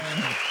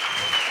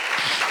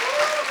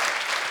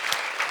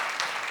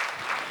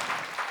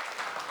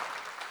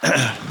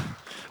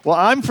Well,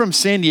 I'm from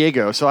San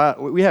Diego, so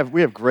we have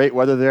great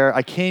weather there.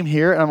 I came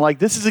here, and I'm like,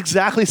 this is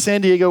exactly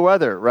San Diego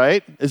weather,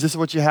 right? Is this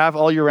what you have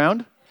all year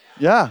round?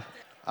 Yeah,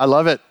 I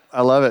love it.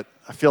 I love it.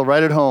 I feel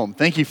right at home.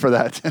 Thank you for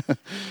that.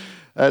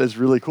 That is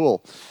really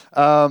cool.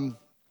 All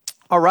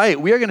right,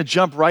 we are going to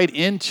jump right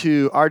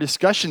into our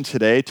discussion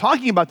today,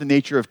 talking about the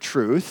nature of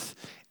truth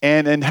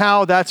and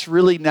how that's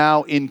really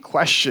now in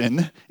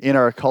question in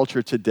our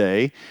culture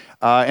today.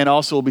 And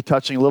also we'll be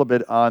touching a little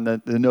bit on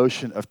the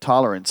notion of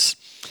tolerance.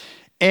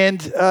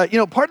 And,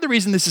 part of the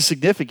reason this is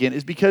significant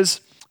is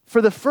because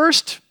for the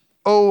first,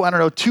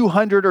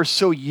 200 or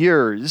so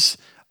years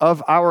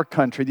of our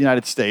country, the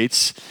United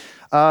States,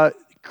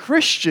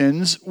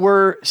 Christians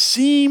were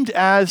seemed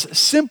as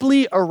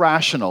simply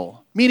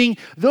irrational, meaning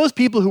those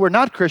people who were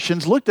not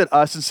Christians looked at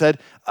us and said,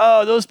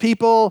 oh, those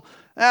people,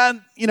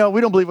 we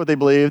don't believe what they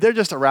believe. They're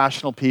just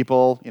irrational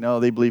people.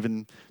 They believe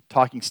in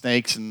talking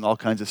snakes and all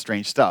kinds of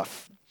strange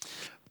stuff.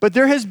 But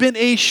there has been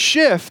a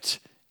shift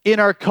in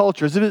our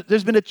culture.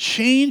 There's been a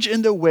change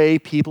in the way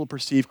people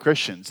perceive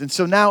Christians. And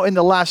so now in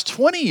the last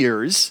 20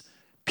 years,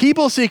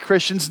 people see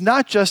Christians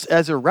not just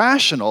as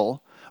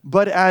irrational,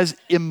 but as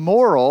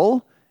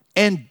immoral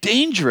and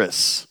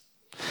dangerous.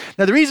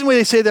 Now, the reason why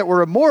they say that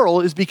we're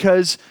immoral is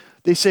because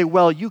they say,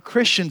 well, you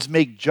Christians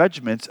make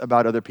judgments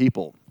about other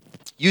people.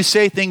 You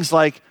say things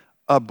like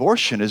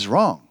abortion is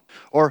wrong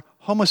or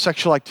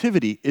homosexual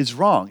activity is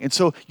wrong. And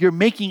so you're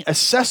making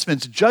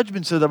assessments,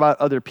 judgments about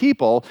other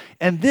people,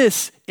 and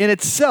this in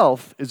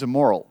itself is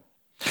immoral.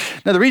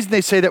 Now, the reason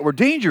they say that we're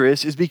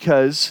dangerous is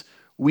because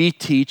we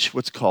teach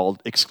what's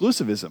called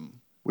exclusivism,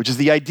 which is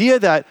the idea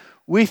that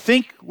we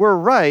think we're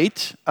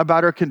right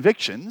about our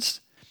convictions,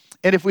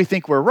 and if we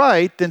think we're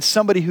right, then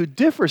somebody who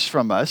differs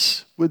from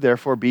us would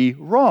therefore be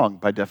wrong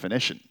by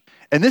definition.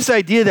 And this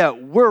idea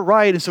that we're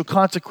right and so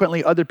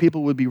consequently other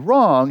people would be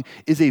wrong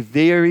is a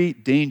very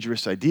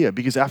dangerous idea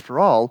because after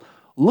all,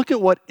 look at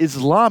what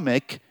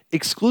Islamic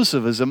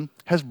exclusivism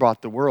has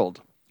brought the world.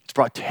 It's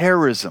brought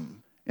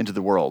terrorism into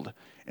the world.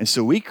 And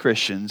so we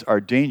Christians are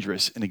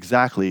dangerous in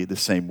exactly the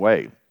same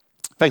way.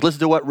 In fact,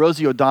 listen to what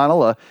Rosie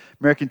O'Donnell, an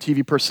American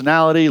TV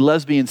personality,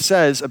 lesbian,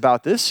 says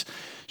about this.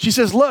 She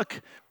says, look,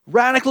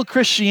 radical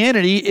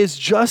Christianity is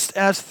just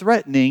as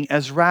threatening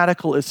as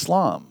radical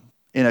Islam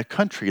in a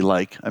country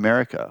like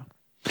America.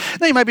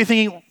 Now you might be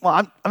thinking,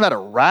 well, I'm not a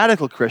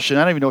radical Christian.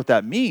 I don't even know what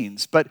that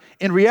means. But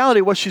in reality,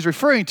 what she's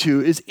referring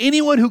to is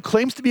anyone who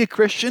claims to be a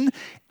Christian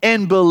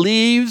and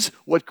believes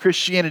what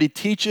Christianity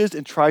teaches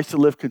and tries to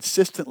live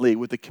consistently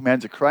with the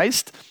commands of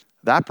Christ,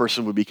 that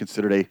person would be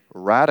considered a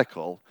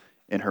radical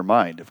in her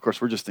mind. Of course,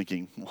 we're just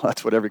thinking, well,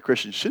 that's what every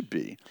Christian should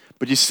be.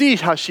 But you see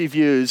how she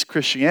views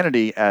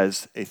Christianity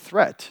as a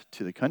threat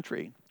to the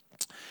country.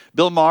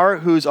 Bill Maher,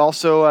 who's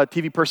also a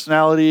TV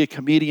personality, a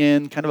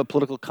comedian, kind of a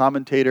political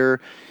commentator.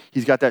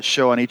 He's got that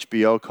show on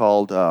HBO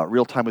called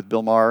Real Time with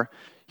Bill Maher.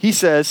 He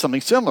says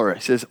something similar.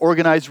 He says,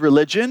 organized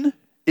religion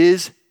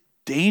is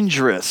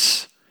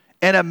dangerous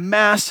and a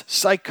mass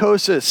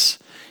psychosis.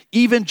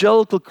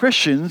 Evangelical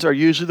Christians are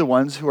usually the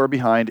ones who are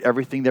behind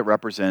everything that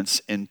represents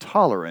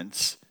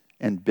intolerance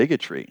and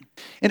bigotry.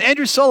 And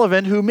Andrew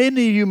Sullivan, who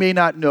many of you may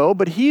not know,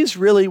 but he's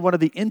really one of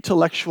the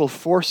intellectual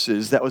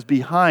forces that was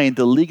behind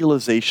the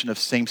legalization of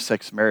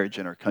same-sex marriage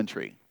in our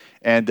country.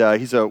 And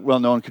he's a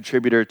well-known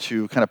contributor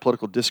to kind of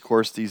political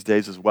discourse these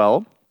days as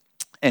well.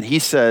 And he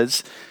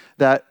says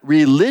that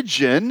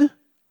religion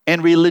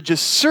and religious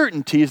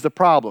certainty is the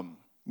problem,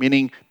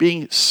 meaning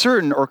being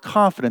certain or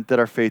confident that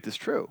our faith is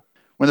true.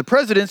 When the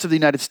presidents of the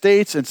United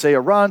States and, say,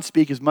 Iran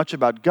speak as much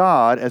about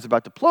God as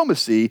about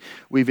diplomacy,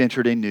 we've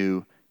entered a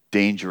new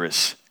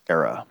dangerous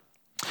era.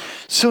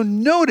 So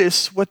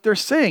notice what they're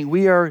saying.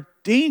 We are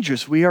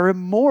dangerous. We are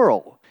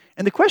immoral.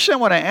 And the question I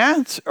want to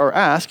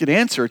ask and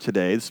answer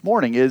today, this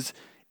morning, is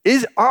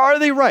are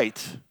they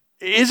right?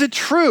 Is it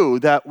true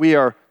that we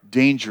are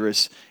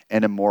dangerous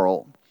and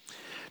immoral?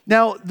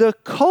 Now, the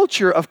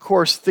culture, of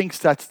course, thinks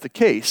that's the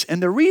case.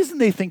 And the reason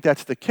they think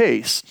that's the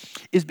case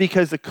is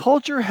because the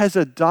culture has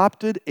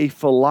adopted a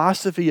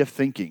philosophy of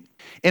thinking.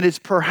 And it's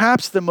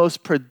perhaps the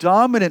most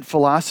predominant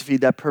philosophy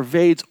that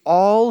pervades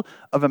all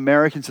of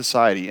American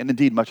society, and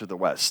indeed much of the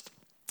West.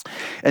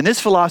 And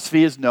this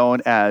philosophy is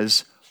known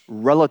as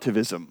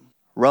relativism.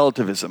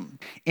 Relativism.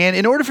 And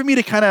in order for me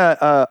to kind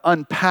of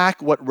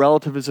unpack what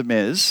relativism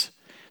is,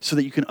 so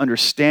that you can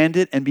understand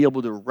it and be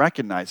able to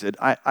recognize it,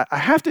 I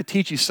have to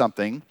teach you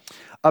something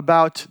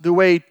about the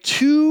way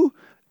two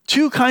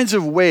kinds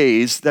of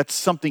ways that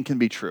something can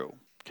be true.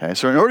 Okay,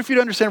 so in order for you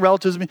to understand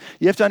relativism,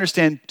 you have to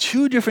understand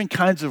two different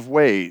kinds of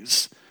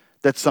ways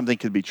that something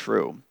can be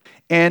true.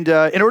 And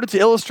in order to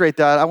illustrate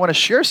that, I want to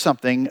share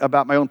something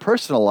about my own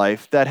personal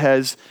life that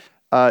has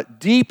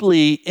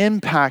deeply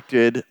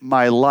impacted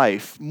my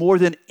life more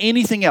than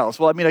anything else.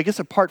 Well, I guess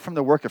apart from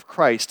the work of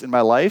Christ in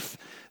my life,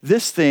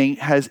 this thing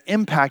has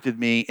impacted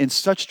me in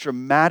such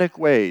dramatic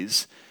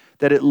ways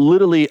that it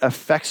literally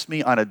affects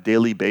me on a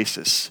daily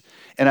basis.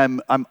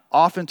 And I'm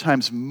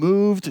oftentimes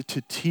moved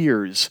to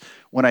tears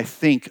when I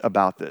think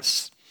about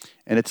this.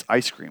 And it's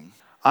ice cream.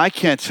 I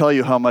can't tell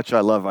you how much I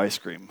love ice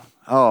cream.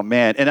 Oh,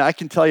 man. And I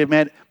can tell you,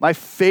 man, my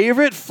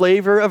favorite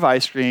flavor of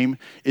ice cream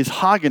is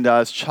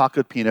Haagen-Dazs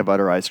chocolate peanut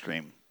butter ice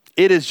cream.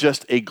 It is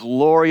just a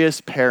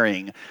glorious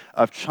pairing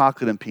of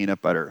chocolate and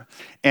peanut butter.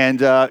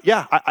 And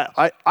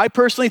I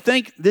personally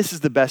think this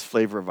is the best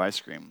flavor of ice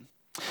cream.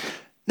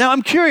 Now,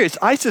 I'm curious.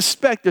 I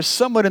suspect there's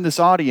someone in this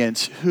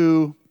audience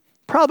who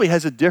probably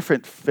has a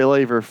different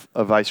flavor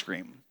of ice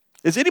cream.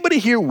 Is anybody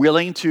here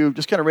willing to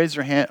just kind of raise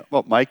their hand?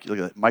 Well, Mike, look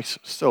at that. Mike's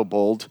so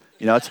bold.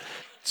 You know,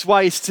 it's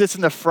why he sits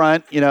in the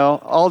front, you know,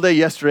 all day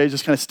yesterday,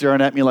 just kind of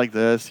staring at me like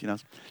this, you know.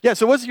 Yeah,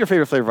 so what's your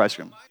favorite flavor of ice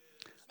cream?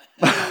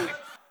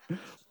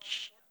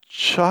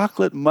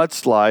 Chocolate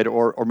mudslide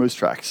or Moose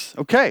Tracks.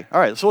 Okay, all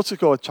right, so let's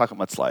just go with chocolate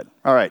mudslide.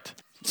 All right.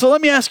 So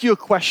let me ask you a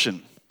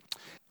question.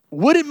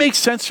 Would it make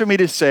sense for me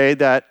to say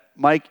that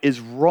Mike is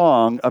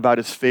wrong about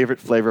his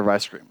favorite flavor of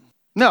ice cream?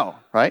 No,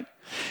 right?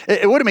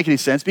 It wouldn't make any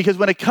sense because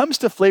when it comes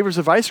to flavors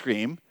of ice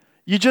cream,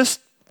 you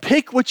just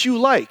pick what you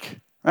like,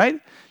 right?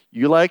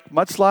 You like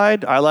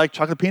mudslide, I like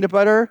chocolate peanut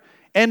butter,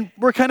 and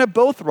we're kind of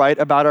both right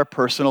about our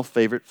personal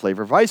favorite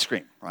flavor of ice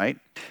cream, right?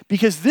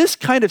 Because this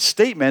kind of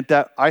statement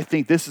that I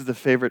think this is the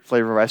favorite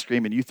flavor of ice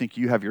cream and you think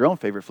you have your own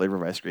favorite flavor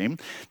of ice cream,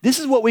 this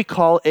is what we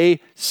call a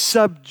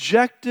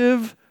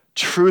subjective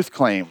truth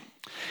claim.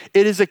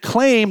 It is a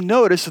claim,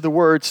 notice the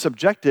word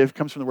subjective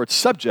comes from the word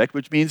subject,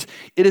 which means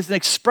it is an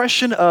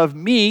expression of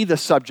me, the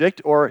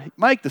subject, or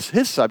Mike,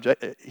 his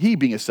subject, he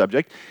being a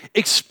subject,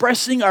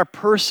 expressing our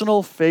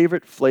personal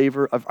favorite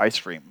flavor of ice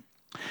cream.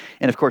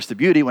 And of course, the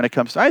beauty when it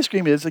comes to ice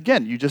cream is,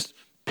 again, you just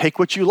pick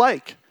what you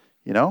like,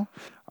 you know?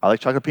 I like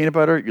chocolate peanut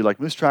butter, you like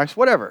Moose Tracks,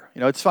 whatever.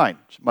 You know, it's fine.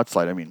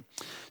 Mudslide, I mean.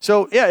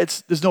 So, yeah,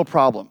 there's no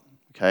problem,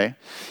 okay?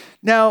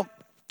 Now,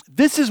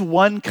 this is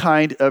one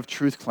kind of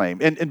truth claim.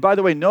 And by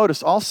the way,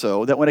 notice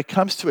also that when it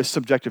comes to a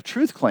subjective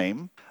truth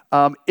claim,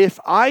 if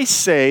I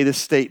say the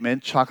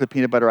statement, chocolate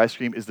peanut butter ice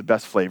cream is the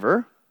best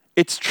flavor,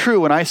 it's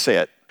true when I say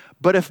it.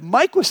 But if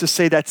Mike was to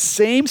say that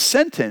same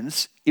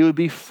sentence, it would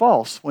be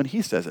false when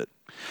he says it.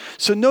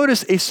 So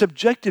notice a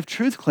subjective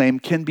truth claim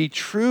can be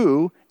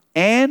true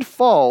and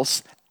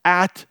false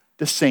at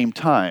the same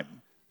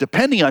time,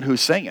 depending on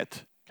who's saying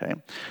it. Okay.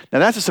 Now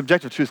that's a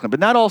subjective truth claim, but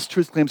not all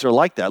truth claims are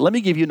like that. Let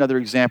me give you another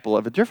example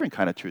of a different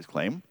kind of truth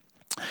claim.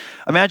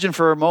 Imagine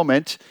for a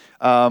moment,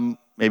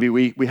 maybe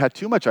we had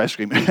too much ice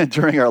cream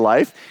during our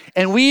life,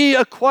 and we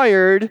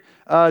acquired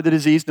the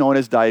disease known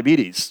as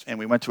diabetes. And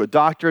we went to a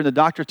doctor, and the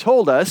doctor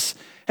told us,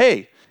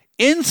 hey,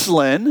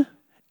 insulin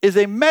is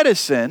a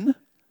medicine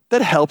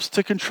that helps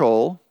to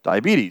control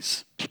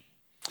diabetes.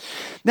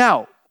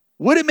 Now,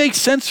 would it make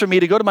sense for me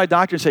to go to my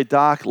doctor and say,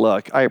 Doc,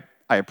 look, I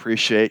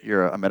appreciate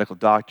you're a medical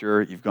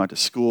doctor, you've gone to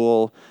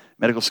school,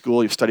 medical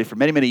school, you've studied for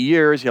many, many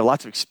years, you have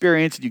lots of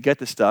experience, and you get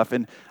this stuff,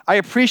 and I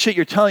appreciate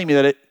you're telling me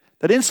that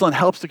insulin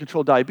helps to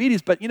control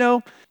diabetes, but you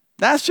know,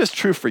 that's just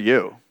true for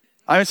you.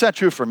 I mean, it's not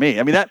true for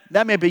me. I mean,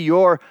 that may be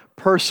your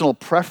personal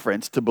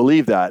preference to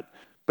believe that,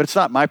 but it's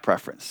not my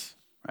preference,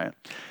 right?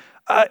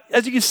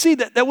 As you can see,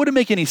 that wouldn't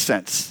make any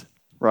sense,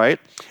 right?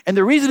 And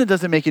the reason it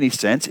doesn't make any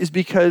sense is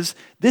because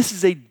this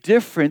is a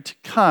different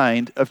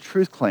kind of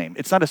truth claim.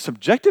 It's not a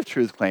subjective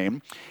truth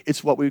claim.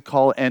 It's what we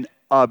call an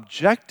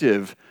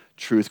objective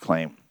truth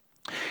claim.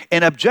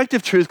 And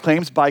objective truth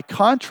claims, by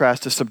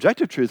contrast to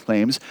subjective truth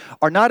claims,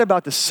 are not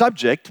about the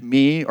subject,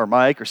 me or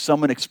Mike or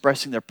someone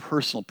expressing their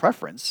personal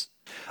preference.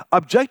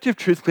 Objective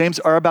truth claims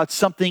are about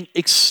something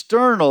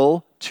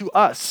external to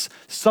us,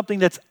 something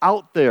that's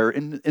out there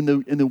in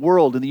the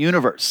world, in the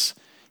universe.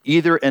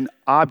 Either an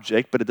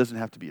object, but it doesn't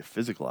have to be a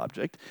physical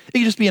object. It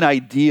can just be an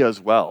idea as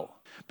well.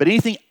 But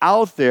anything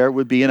out there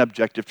would be an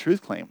objective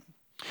truth claim.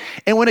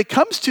 And when it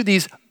comes to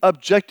these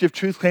objective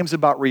truth claims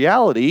about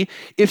reality,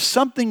 if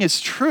something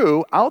is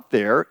true out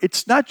there,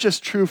 it's not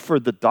just true for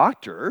the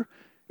doctor,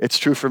 it's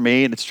true for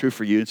me, and it's true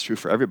for you, and it's true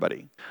for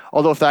everybody.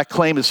 Although if that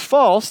claim is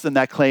false, then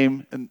that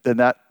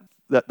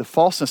the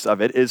falseness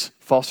of it is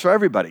false for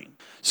everybody.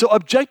 So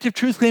objective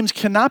truth claims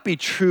cannot be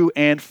true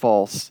and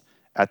false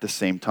at the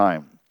same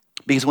time.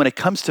 Because when it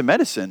comes to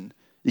medicine,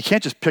 you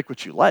can't just pick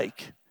what you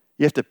like.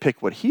 You have to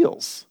pick what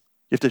heals.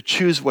 You have to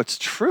choose what's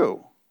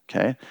true,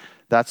 okay?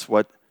 That's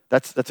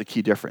a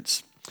key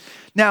difference.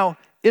 Now,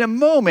 in a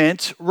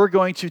moment, we're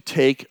going to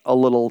take a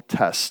little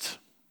test.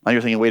 Now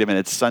you're thinking, wait a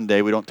minute, it's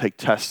Sunday, we don't take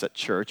tests at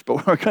church,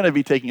 but we're going to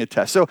be taking a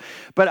test.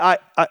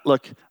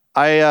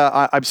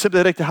 I'm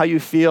sympathetic to how you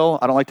feel.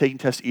 I don't like taking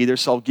tests either,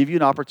 so I'll give you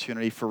an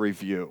opportunity for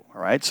review,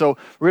 all right? So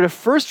we're going to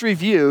first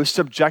review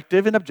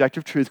subjective and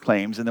objective truth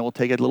claims, and then we'll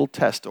take a little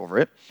test over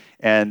it,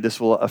 and this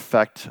will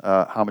affect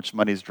how much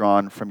money is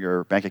drawn from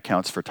your bank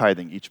accounts for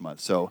tithing each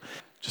month. So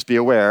just be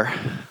aware,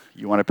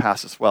 you want to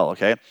pass as well,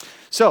 okay?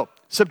 So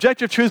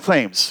subjective truth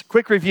claims,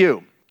 quick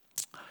review.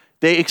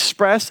 They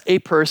express a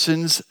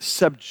person's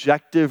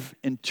subjective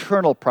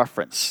internal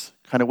preference,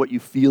 kind of what you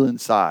feel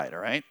inside, all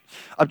right?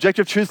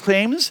 Objective truth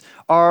claims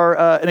are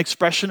an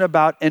expression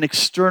about an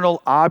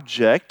external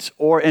object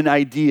or an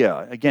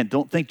idea. Again,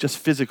 don't think just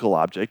physical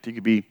object. It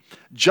could be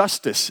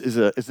justice is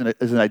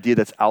an idea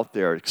that's out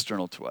there,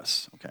 external to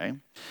us, okay?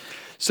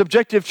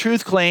 Subjective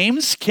truth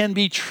claims can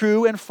be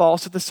true and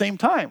false at the same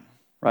time,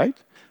 right?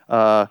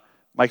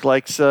 Mike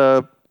likes,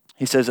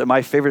 he says that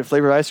my favorite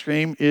flavor of ice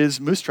cream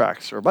is Moose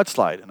Tracks or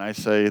Mudslide. And I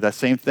say that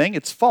same thing.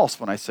 It's false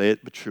when I say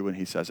it, but true when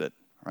he says it,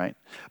 right?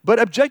 But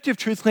objective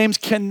truth claims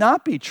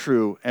cannot be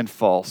true and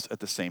false at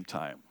the same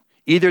time.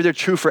 Either they're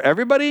true for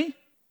everybody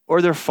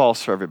or they're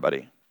false for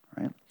everybody,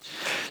 right?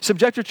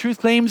 Subjective truth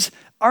claims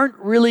aren't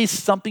really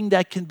something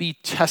that can be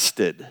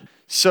tested.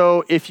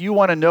 So if you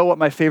want to know what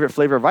my favorite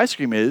flavor of ice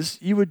cream is,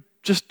 you would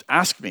just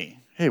ask me,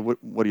 hey,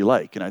 what do you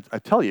like? And I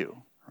tell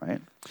you,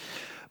 right?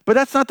 But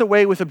that's not the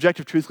way with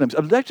objective truth claims.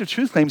 Objective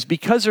truth claims,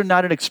 because they're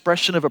not an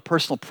expression of a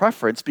personal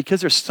preference, because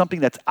there's something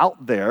that's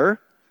out there,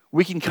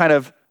 we can kind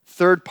of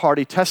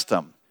third-party test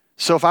them.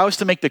 So if I was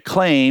to make the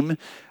claim,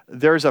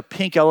 there's a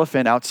pink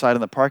elephant outside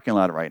in the parking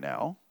lot right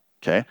now,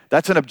 okay?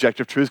 That's an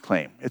objective truth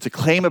claim. It's a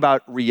claim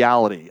about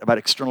reality, about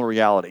external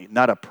reality,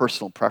 not a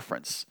personal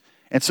preference.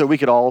 And so we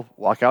could all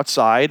walk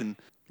outside and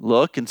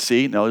look and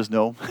see, no, there's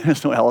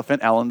no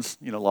elephant. Alan's,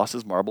 lost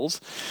his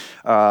marbles.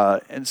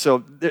 And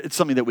so it's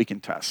something that we can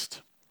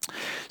test.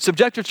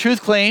 Subjective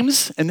truth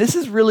claims, and this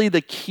is really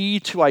the key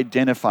to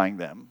identifying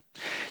them.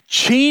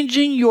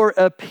 Changing your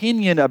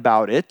opinion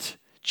about it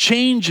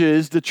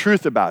changes the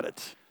truth about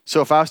it.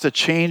 So if I was to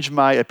change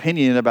my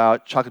opinion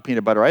about chocolate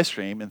peanut butter ice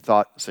cream and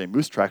thought, say,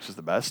 Moose Tracks was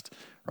the best,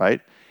 right?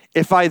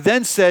 If I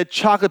then said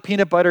chocolate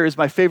peanut butter is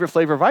my favorite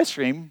flavor of ice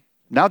cream,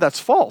 now that's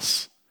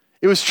false.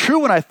 It was true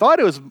when I thought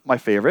it was my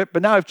favorite,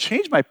 but now I've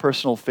changed my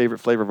personal favorite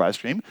flavor of ice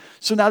cream.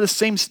 So now the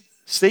same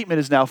statement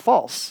is now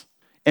false.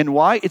 And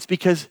why? It's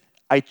because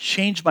I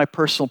changed my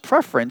personal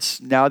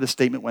preference. Now the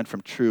statement went from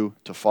true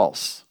to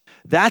false.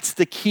 That's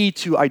the key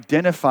to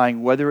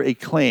identifying whether a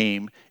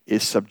claim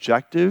is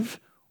subjective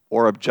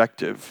or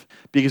objective.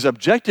 Because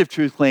objective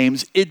truth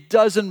claims, it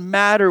doesn't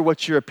matter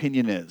what your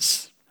opinion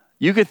is.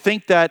 You could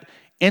think that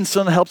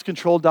insulin helps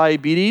control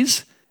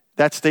diabetes.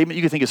 That statement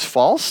you could think is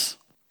false,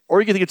 or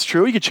you could think it's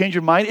true. You could change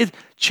your mind.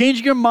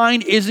 Changing your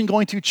mind isn't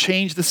going to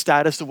change the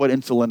status of what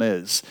insulin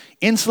is.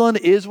 Insulin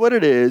is what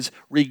it is,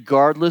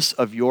 regardless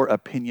of your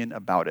opinion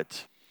about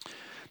it.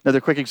 Another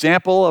quick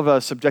example of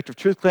a subjective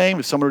truth claim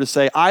is someone were to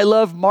say, I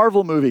love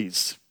Marvel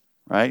movies,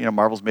 right?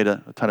 Marvel's made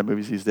a ton of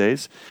movies these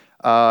days.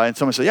 And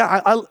someone says, yeah,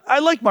 I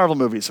like Marvel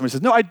movies. Somebody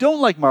says, no, I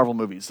don't like Marvel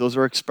movies. Those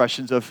are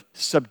expressions of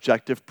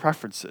subjective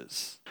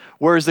preferences.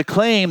 Whereas the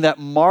claim that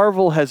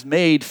Marvel has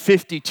made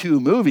 52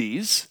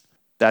 movies,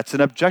 that's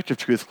an objective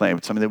truth claim.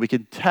 It's something that we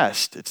can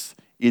test. It's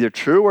either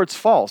true or it's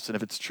false. And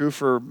if it's true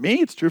for me,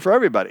 it's true for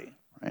everybody,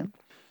 right?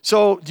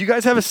 So do you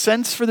guys have a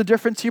sense for the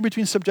difference here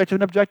between subjective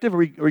and objective? Are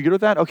we good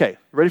with that? Okay,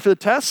 ready for the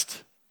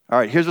test? All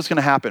right, here's what's going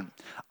to happen.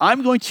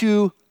 I'm going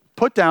to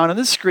put down on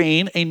the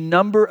screen a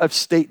number of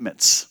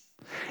statements.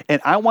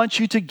 And I want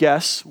you to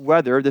guess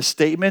whether the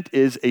statement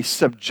is a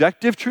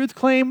subjective truth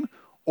claim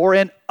or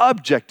an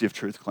objective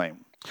truth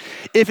claim.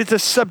 If it's a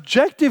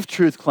subjective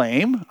truth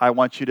claim, I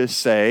want you to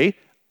say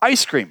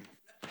ice cream.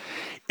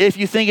 If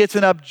you think it's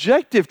an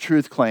objective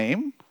truth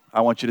claim,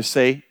 I want you to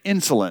say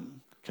insulin,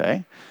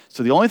 okay?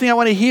 So the only thing I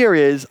want to hear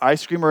is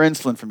ice cream or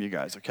insulin from you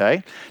guys,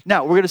 okay?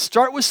 Now, we're going to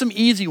start with some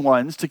easy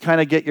ones to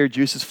kind of get your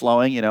juices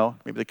flowing,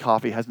 maybe the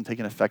coffee hasn't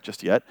taken effect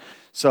just yet.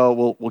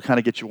 So we'll kind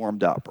of get you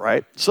warmed up,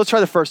 right? So let's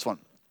try the first one.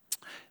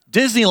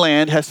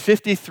 Disneyland has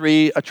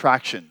 53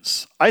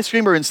 attractions. Ice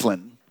cream or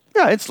insulin?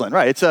 Yeah, insulin,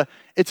 right.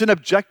 It's an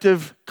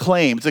objective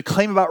claim. It's a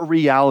claim about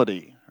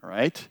reality,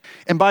 right?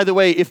 And by the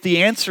way, if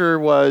the answer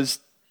was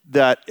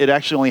that it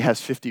actually only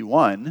has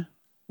 51,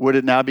 would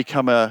it now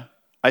become a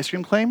ice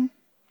cream claim?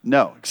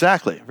 No,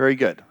 exactly. Very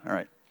good. All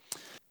right.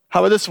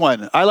 How about this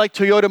one? I like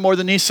Toyota more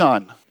than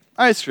Nissan.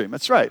 Ice cream.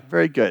 That's right.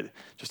 Very good.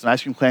 Just an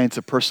ice cream claim. It's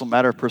a personal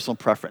matter of personal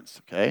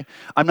preference. Okay.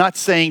 I'm not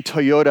saying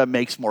Toyota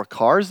makes more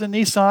cars than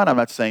Nissan. I'm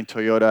not saying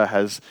Toyota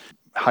has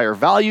higher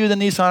value than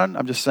Nissan.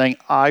 I'm just saying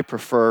I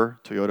prefer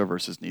Toyota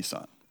versus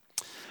Nissan.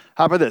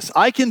 How about this?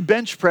 I can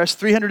bench press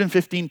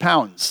 315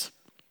 pounds.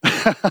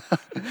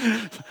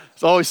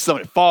 It's always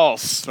something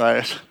false,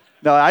 right?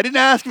 No, I didn't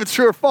ask if it's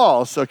true or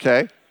false.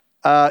 Okay.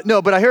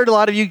 No, but I heard a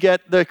lot of you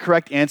get the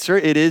correct answer.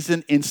 It is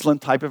an insulin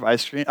type of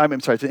ice cream. I'm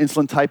sorry, it's an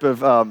insulin type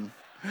of...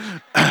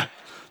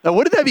 Now,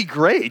 wouldn't that be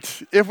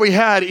great if we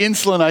had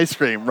insulin ice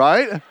cream,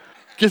 right?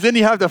 Because then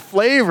you have the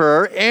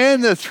flavor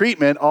and the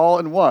treatment all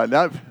in one.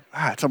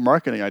 It's a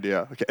marketing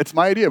idea. Okay, it's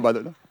my idea, by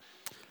the way.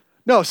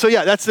 No, so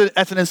yeah, that's an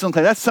insulin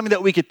claim. That's something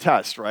that we could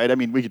test, right? I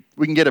mean,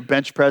 we can get a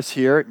bench press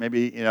here.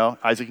 Maybe,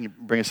 Isaac can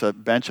bring us a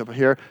bench up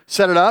here,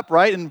 set it up,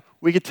 right? And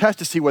we could test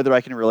to see whether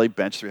I can really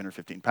bench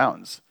 315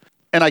 pounds.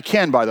 And I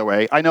can, by the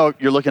way. I know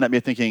you're looking at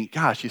me thinking,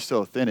 gosh, he's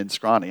so thin and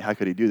scrawny. How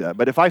could he do that?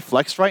 But if I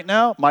flexed right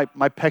now, my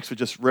pecs would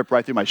just rip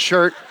right through my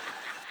shirt.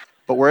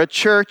 But we're at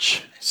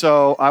church,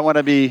 so I want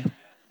to be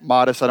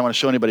modest. I don't want to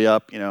show anybody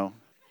up.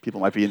 People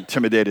might be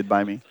intimidated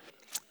by me.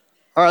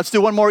 All right, let's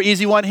do one more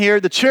easy one here.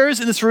 The chairs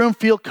in this room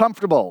feel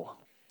comfortable.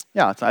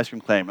 Yeah, it's an ice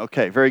cream claim.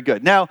 Okay, very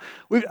good. Now,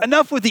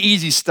 enough with the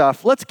easy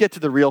stuff. Let's get to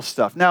the real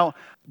stuff. Now,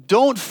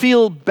 don't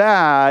feel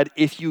bad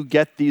if you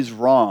get these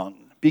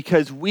wrong,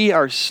 because we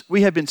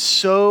have been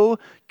so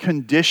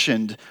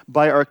conditioned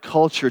by our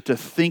culture to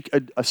think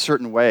a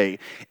certain way.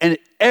 And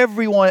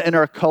everyone in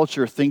our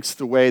culture thinks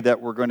the way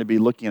that we're going to be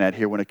looking at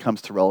here when it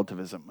comes to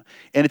relativism.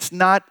 And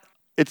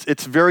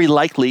it's very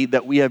likely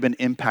that we have been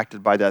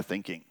impacted by that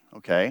thinking.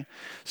 Okay,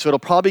 so it'll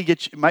probably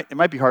get you, it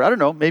might be hard. I don't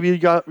know. Maybe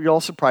you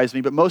all surprised me,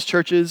 but most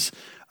churches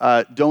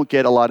don't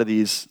get a lot of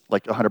these,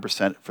 like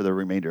 100% for the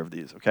remainder of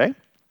these.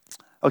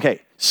 Okay,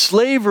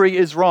 slavery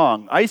is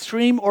wrong. Ice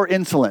cream or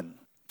insulin?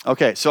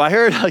 Okay, so I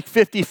heard like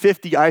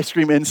 50-50 ice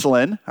cream,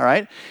 insulin. All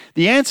right,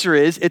 the answer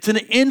is it's an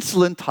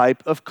insulin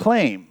type of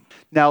claim.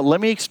 Now,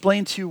 let me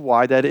explain to you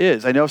why that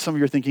is. I know some of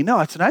you are thinking, no,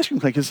 it's an ice cream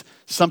claim, because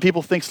some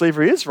people think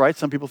slavery is right,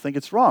 some people think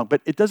it's wrong.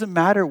 But it doesn't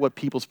matter what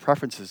people's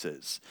preferences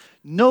is.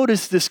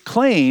 Notice this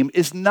claim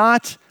is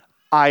not,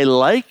 I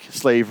like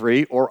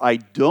slavery or I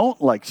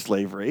don't like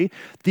slavery.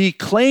 The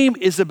claim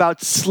is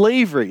about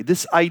slavery,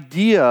 this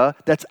idea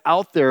that's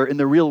out there in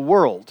the real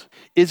world.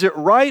 Is it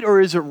right or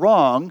is it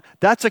wrong?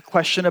 That's a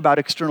question about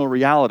external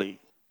reality.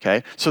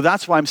 Okay, so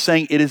that's why I'm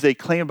saying it is a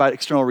claim about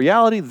external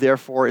reality,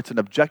 therefore it's an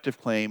objective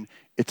claim.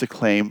 It's a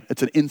claim.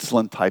 It's an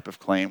insulin type of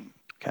claim.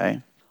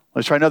 Okay,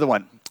 let's try another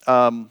one.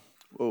 There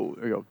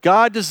we go.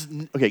 God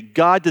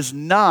does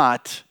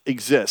not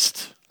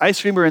exist. Ice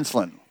cream or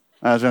insulin?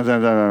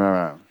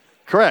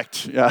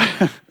 Correct.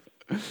 Yeah.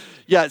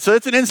 Yeah. So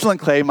it's an insulin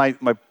claim.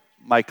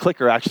 My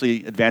clicker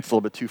actually advanced a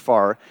little bit too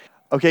far.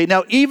 Okay.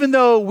 Now, even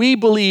though we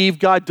believe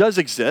God does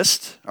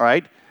exist, all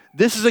right,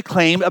 this is a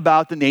claim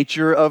about the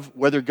nature of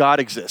whether God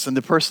exists, and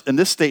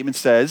this statement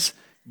says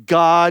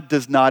God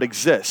does not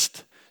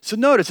exist. So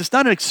notice, it's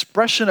not an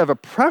expression of a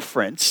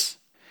preference.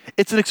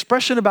 It's an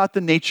expression about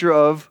the nature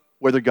of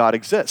whether God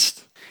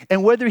exists.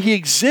 And whether he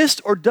exists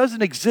or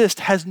doesn't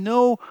exist is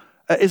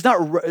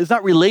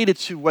not related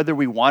to whether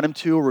we want him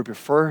to or we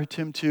prefer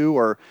him to,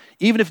 or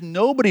even if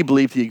nobody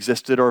believed he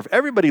existed or if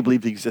everybody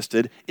believed he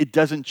existed, it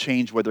doesn't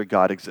change whether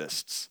God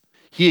exists.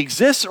 He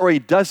exists or he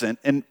doesn't,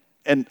 and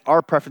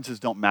our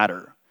preferences don't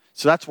matter.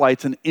 So that's why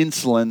it's an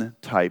insulin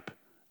type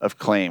of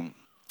claim.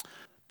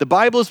 The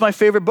Bible is my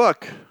favorite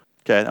book.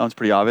 Okay, that one's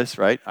pretty obvious,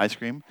 right? Ice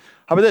cream.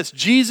 How about this?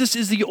 Jesus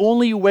is the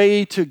only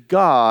way to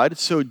God,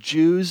 so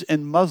Jews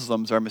and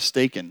Muslims are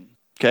mistaken.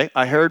 Okay,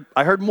 I heard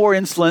more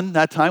insulin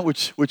that time,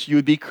 which you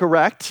would be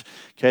correct.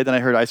 Okay, then I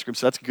heard ice cream,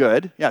 so that's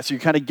good. Yeah, so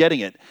you're kind of getting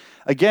it.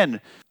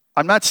 Again,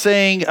 I'm not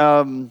saying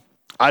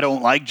I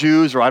don't like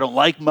Jews or I don't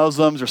like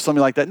Muslims or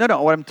something like that.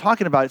 No, what I'm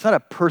talking about, it's not a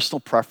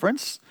personal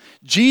preference.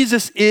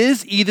 Jesus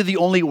is either the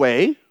only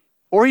way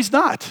or he's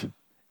not.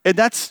 And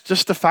that's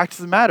just the fact of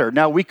the matter.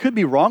 Now, we could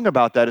be wrong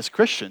about that as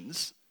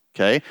Christians,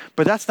 okay?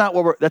 But that's not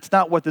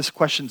what this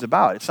question's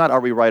about. It's not, are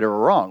we right or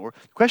wrong? The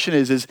question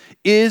is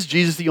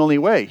Jesus the only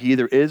way? He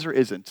either is or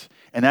isn't.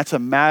 And that's a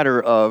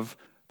matter of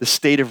the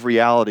state of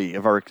reality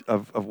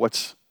of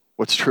what's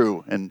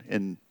true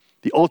and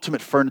the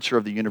ultimate furniture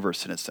of the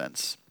universe in a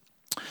sense.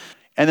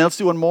 And then let's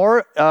do one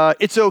more.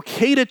 It's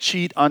okay to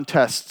cheat on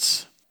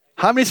tests.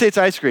 How many say it's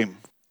ice cream?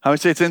 How many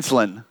say it's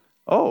insulin?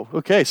 Oh,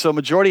 okay. So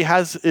majority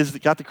has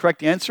got the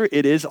correct answer.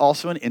 It is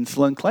also an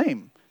insulin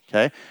claim.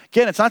 Okay.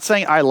 Again, it's not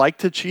saying I like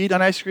to cheat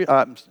on ice cream.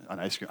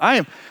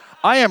 I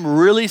am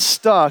really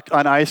stuck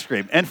on ice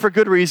cream, and for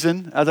good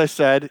reason. As I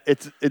said,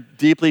 it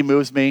deeply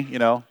moves me.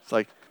 It's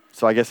like,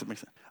 so I guess it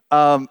makes sense.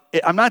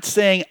 I'm not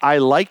saying I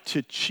like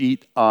to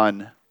cheat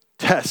on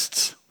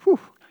tests. Whew,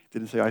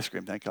 didn't say ice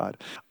cream, thank God.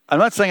 I'm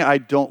not saying I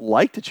don't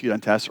like to cheat on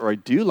tests or I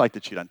do like to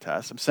cheat on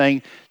tests. I'm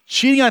saying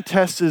cheating on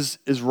tests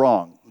is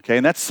wrong. Okay,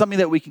 and that's something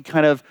that we can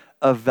kind of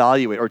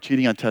evaluate, or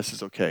cheating on tests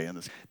is okay.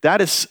 And that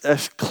is a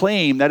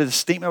claim, that is a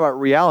statement about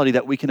reality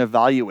that we can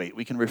evaluate.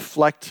 We can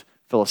reflect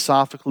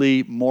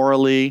philosophically,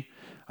 morally,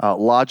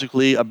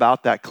 logically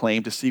about that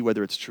claim to see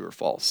whether it's true or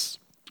false.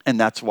 And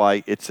that's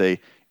why it's a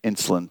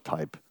insulin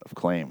type of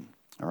claim.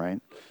 All right.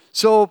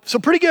 So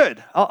pretty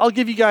good. I'll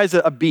give you guys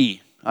a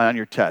B on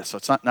your test. So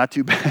it's not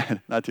too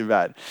bad. Not too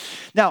bad.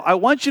 Now, I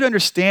want you to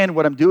understand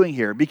what I'm doing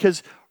here,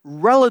 because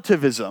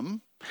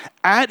relativism,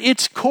 at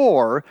its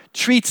core,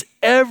 treats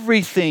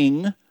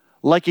everything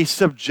like a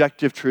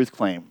subjective truth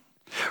claim.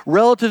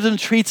 Relativism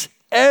treats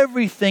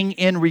everything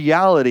in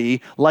reality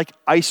like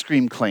ice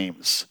cream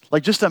claims,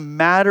 like just a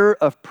matter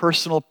of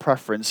personal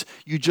preference.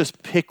 You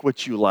just pick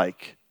what you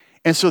like.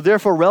 And so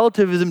therefore,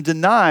 relativism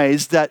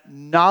denies that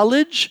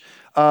knowledge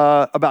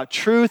about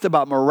truth,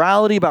 about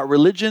morality, about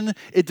religion,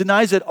 it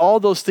denies that all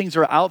those things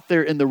are out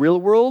there in the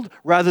real world.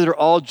 Rather, they're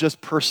all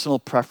just personal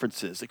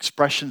preferences,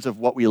 expressions of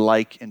what we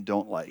like and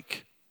don't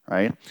like.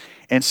 Right?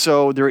 And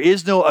so there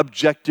is no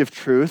objective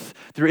truth.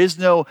 There is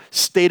no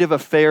state of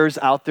affairs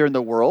out there in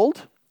the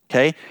world.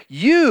 Okay?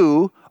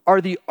 You are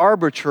the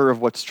arbiter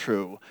of what's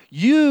true.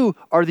 You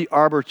are the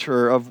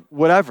arbiter of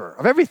whatever,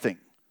 of everything,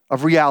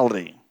 of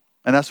reality.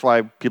 And that's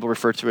why people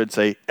refer to it and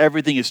say,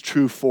 everything is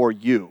true for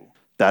you.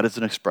 That is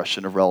an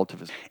expression of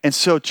relativism. And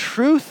so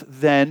truth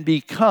then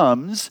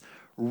becomes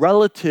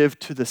relative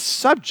to the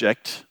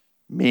subject,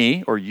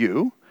 me or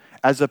you,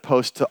 as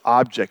opposed to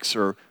objects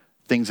or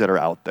things that are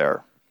out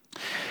there.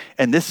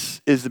 And this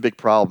is the big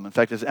problem. In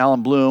fact, as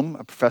Alan Bloom,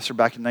 a professor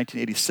back in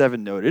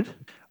 1987, noted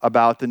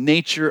about the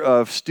nature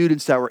of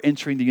students that were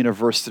entering the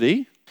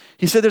university,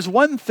 he said there's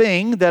one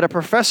thing that a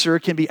professor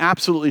can be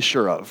absolutely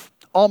sure of.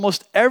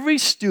 Almost every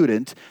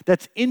student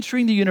that's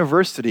entering the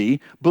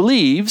university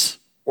believes,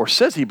 or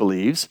says he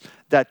believes,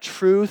 that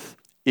truth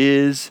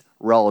is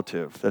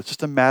relative. That's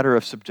just a matter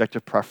of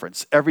subjective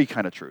preference, every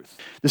kind of truth.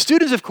 The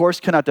students, of course,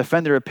 cannot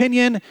defend their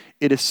opinion.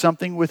 It is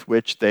something with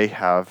which they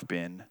have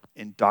been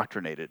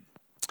indoctrinated.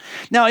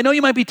 Now, I know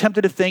you might be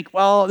tempted to think,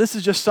 well, this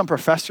is just some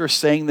professor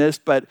saying this,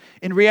 but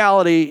in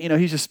reality,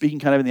 he's just speaking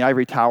kind of in the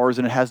ivory towers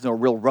and it has no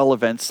real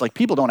relevance. Like,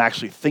 people don't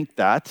actually think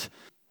that.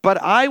 But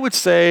I would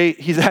say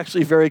he's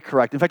actually very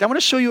correct. In fact, I want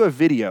to show you a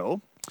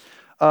video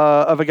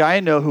of a guy I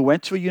know who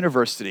went to a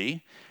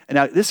university. And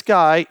now this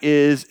guy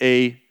is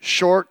a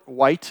short,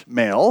 white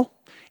male.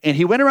 And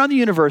he went around the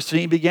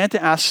university and began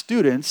to ask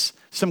students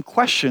some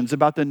questions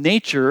about the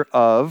nature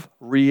of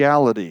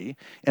reality.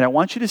 And I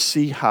want you to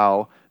see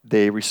how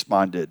they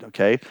responded,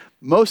 okay?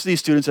 Most of these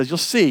students, as you'll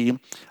see,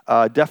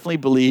 definitely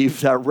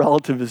believe that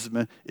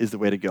relativism is the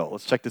way to go.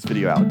 Let's check this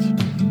video out.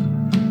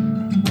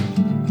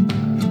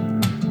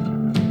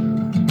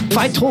 If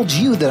I told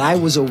you that I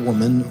was a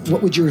woman,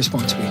 what would your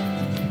response be?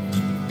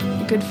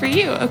 Good for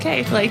you.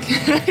 Okay,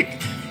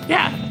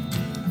 yeah.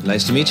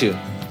 Nice to meet you.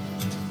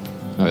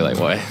 I'd be like,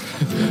 what?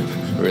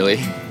 Really?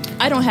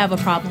 I don't have a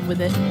problem with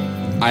it.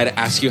 I'd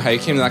ask you how you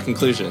came to that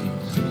conclusion.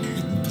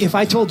 If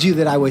I told you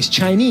that I was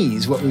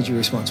Chinese, what would your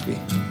response be?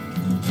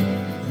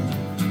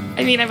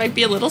 I mean, I might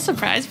be a little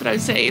surprised, but I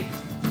would say,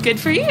 good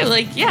for you.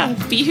 Yeah,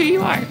 be who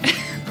you are.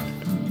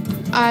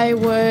 I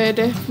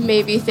would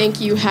maybe think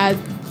you had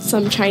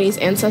some Chinese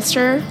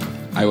ancestor.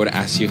 I would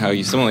ask you how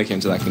you similarly came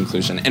to that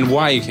conclusion and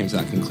why you came to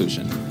that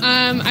conclusion.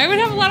 I would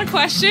have a lot of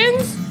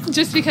questions,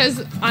 just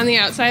because on the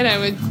outside I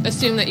would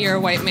assume that you're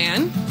a white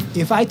man.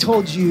 If I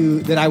told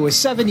you that I was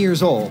 7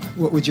 years old,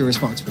 what would your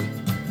response be?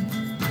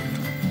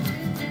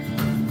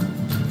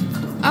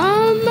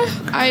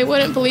 I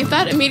wouldn't believe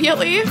that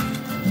immediately.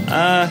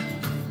 I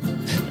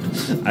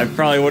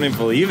probably wouldn't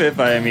believe it,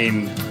 but I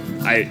mean,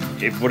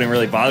 it wouldn't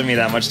really bother me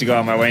that much to go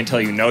out my way and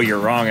tell you, no, you're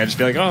wrong. I'd just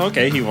be like, oh,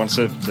 okay, he wants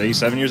to say he's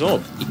 7 years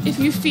old. If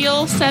you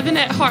feel 7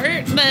 at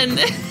heart, then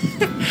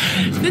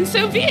then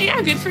so be it.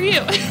 Yeah, good for you.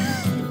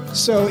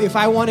 So if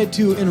I wanted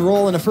to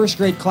enroll in a first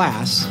grade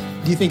class,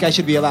 do you think I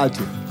should be allowed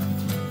to?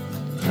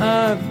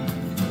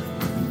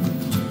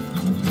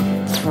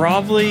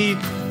 Probably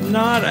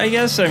not, I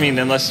guess. I mean,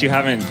 unless you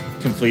haven't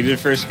completed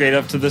first grade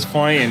up to this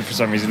point and for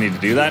some reason need to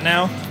do that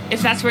now.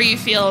 If that's where you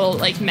feel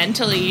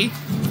mentally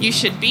you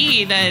should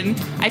be, then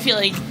I feel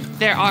like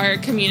there are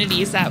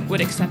communities that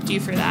would accept you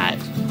for that.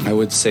 I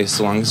would say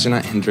so long as you're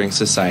not hindering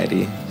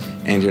society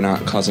and you're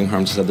not causing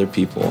harm to other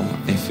people,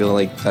 I feel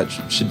like that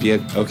should be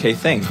an okay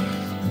thing.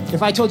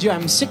 If I told you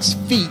I'm 6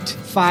 feet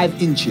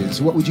 5 inches,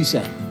 what would you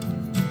say?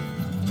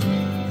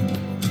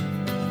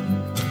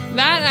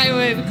 That I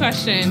would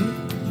question.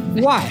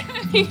 Why?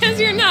 Because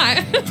you're not.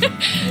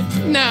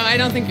 No, I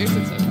don't think you're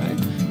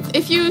 6'5".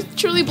 If you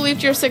truly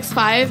believed you're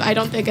 6'5", I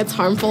don't think it's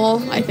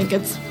harmful. I think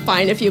it's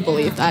fine if you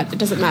believe that. It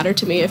doesn't matter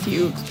to me if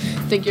you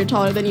think you're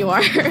taller than you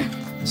are.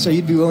 So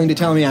you'd be willing to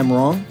tell me I'm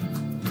wrong?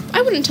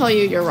 I wouldn't tell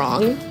you you're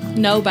wrong.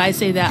 No, but I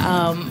say that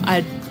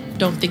I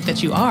don't think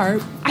that you are.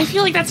 I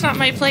feel like that's not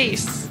my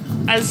place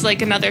as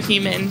another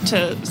human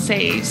to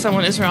say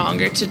someone is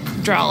wrong or to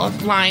draw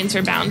lines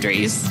or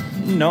boundaries.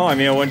 No, I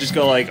mean, I wouldn't just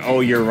go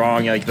oh, you're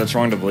wrong, that's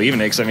wrong to believe in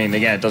it. Because, I mean,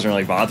 again, it doesn't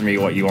really bother me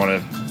what you want to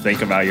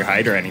think about your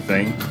height or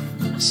anything.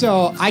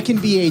 So I can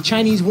be a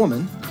Chinese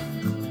woman.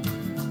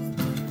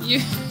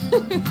 You.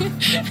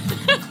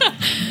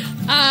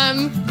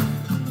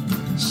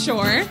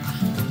 Sure.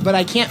 But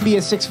I can't be a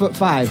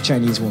 6'5"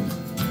 Chinese woman.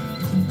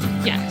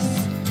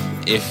 Yes.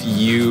 If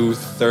you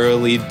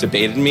thoroughly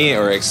debated me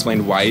or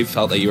explained why you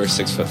felt that you were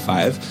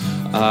 6'5",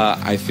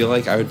 I feel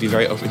like I would be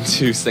very open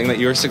to saying that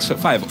you were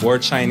 6'5", or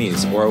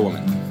Chinese, or a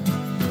woman.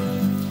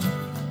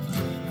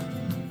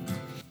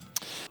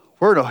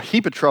 We're in a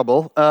heap of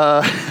trouble.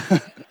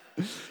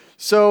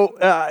 So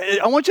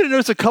I want you to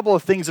notice a couple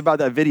of things about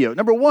that video.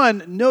 Number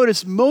one,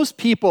 notice most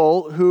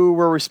people who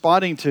were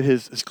responding to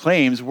his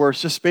claims were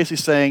just basically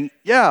saying,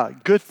 yeah,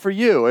 good for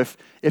you, if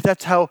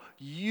that's how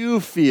you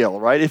feel,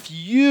 right? If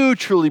you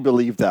truly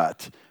believe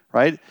that,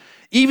 right?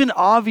 Even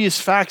obvious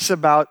facts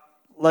about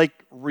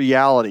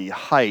reality,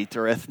 height,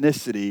 or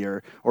ethnicity,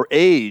 or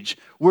age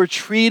were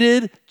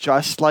treated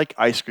just like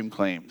ice cream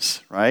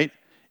claims, right?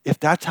 If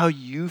that's how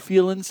you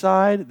feel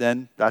inside,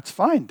 then that's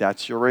fine.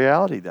 That's your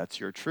reality. That's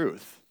your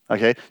truth.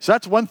 Okay, so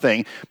that's one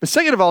thing. But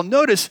second of all,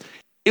 notice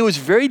it was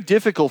very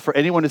difficult for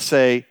anyone to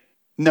say,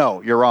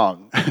 no, you're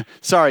wrong.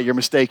 Sorry, you're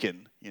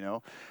mistaken,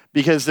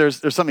 because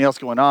there's something else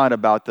going on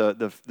about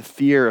the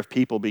fear of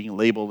people being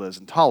labeled as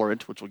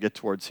intolerant, which we'll get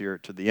towards here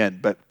to the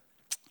end. But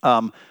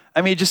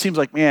it just seems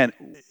like, man,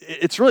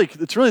 it's really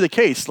the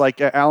case,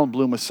 like Alan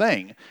Bloom was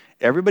saying.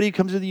 Everybody who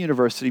comes to the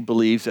university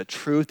believes that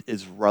truth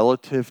is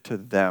relative to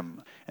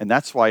them. And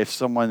that's why if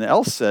someone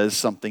else says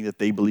something that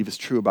they believe is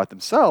true about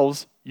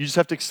themselves, you just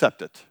have to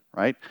accept it,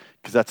 right?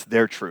 Because that's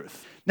their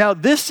truth. Now,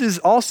 this is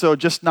also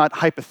just not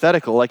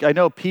hypothetical. Like, I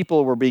know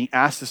people were being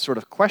asked this sort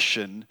of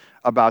question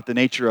about the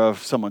nature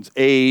of someone's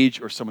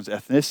age or someone's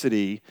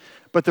ethnicity,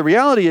 but the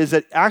reality is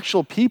that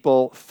actual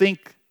people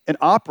think and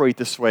operate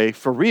this way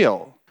for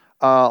real.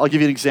 I'll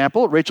give you an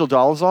example. Rachel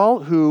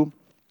Dolezal, who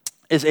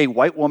is a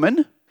white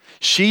woman,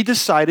 she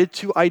decided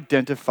to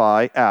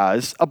identify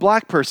as a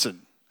black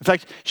person. In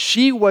fact,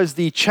 she was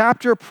the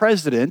chapter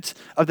president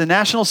of the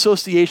National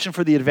Association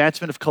for the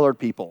Advancement of Colored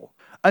People.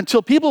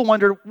 Until people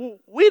wondered, well,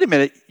 wait a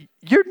minute,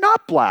 you're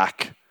not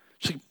black.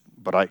 She's like,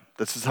 but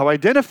this is how I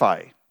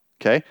identify.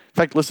 Okay? In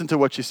fact, listen to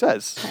what she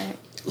says.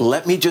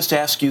 Let me just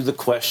ask you the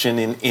question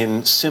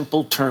in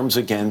simple terms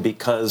again,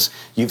 because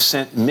you've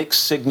sent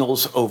mixed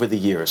signals over the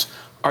years.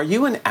 Are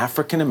you an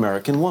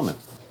African-American woman?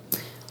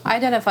 I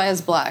identify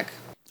as black.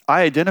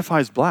 I identify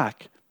as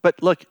black.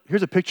 But look,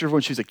 here's a picture of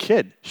when she's a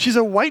kid. She's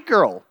a white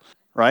girl,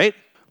 right?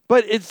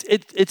 But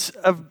it's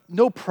of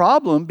no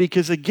problem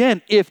because,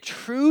 again, if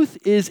truth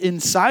is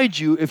inside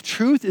you, if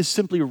truth is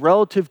simply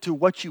relative to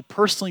what you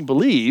personally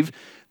believe,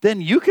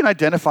 then you can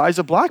identify as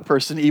a black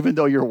person even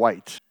though you're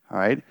white, all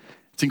right?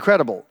 It's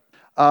incredible.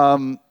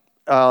 Talking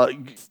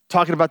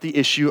about the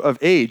issue of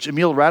age,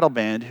 Emil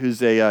Radelband,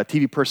 who's a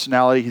TV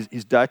personality,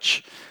 he's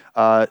Dutch,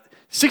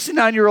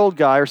 69-year-old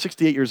guy, or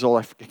 68 years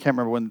old, I can't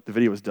remember when the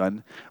video was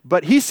done,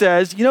 but he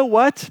says, you know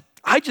what?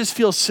 I just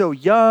feel so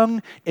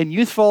young and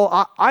youthful.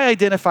 I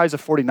identify as a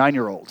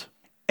 49-year-old.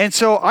 And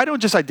so I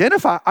don't just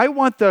identify, I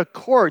want the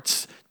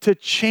courts to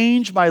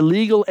change my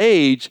legal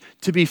age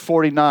to be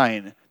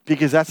 49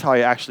 because that's how I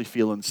actually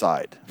feel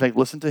inside. In fact,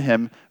 listen to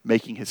him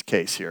making his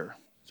case here.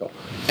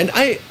 And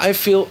I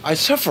feel I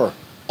suffer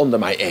under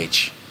my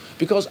age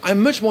because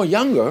I'm much more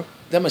younger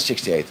than my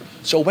 68.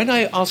 So when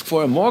I ask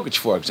for a mortgage,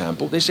 for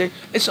example, they say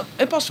it's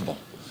impossible.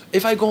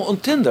 If I go on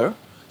Tinder,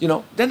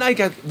 then I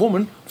get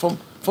women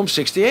from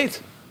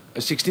 68,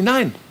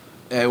 69,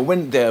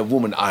 when the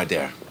women are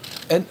there.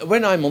 And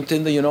when I'm on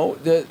Tinder,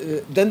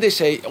 then they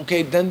say,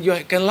 okay, then you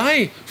can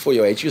lie for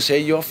your age. You say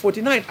you're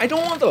 49. I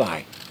don't want to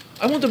lie.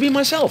 I want to be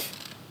myself.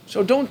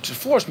 So don't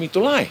force me to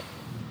lie.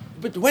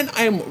 But when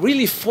I'm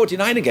really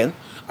 49 again,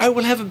 I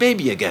will have a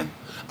baby again.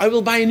 I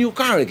will buy a new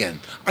car again.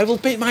 I will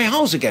paint my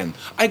house again.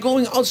 I'm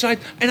going outside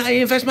and I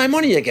invest my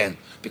money again.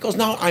 Because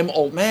now I'm an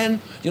old man,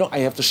 I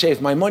have to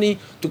save my money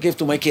to give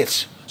to my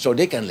kids so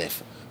they can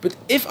live. But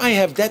if I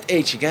have that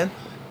age again,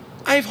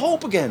 I have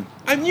hope again.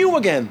 I'm new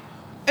again.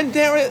 And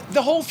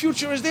the whole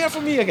future is there for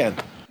me again.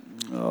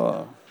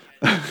 Oh.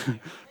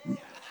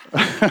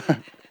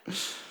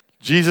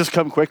 Jesus,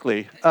 come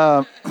quickly.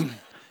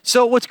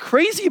 So what's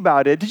crazy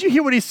about it, did you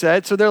hear what he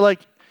said? So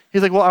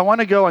he's like, well, I want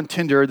to go on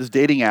Tinder, this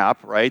dating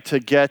app, right, to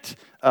get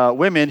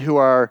women who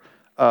are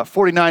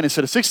 49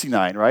 instead of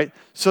 69, right?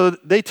 So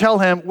they tell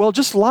him, well,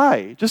 just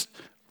lie. Just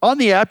on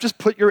the app, just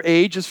put your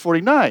age as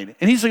 49.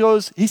 And he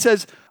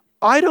says,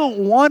 I don't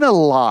want to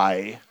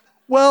lie.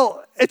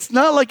 Well, it's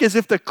not like as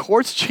if the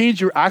courts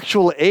change your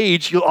actual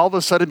age, you'll all of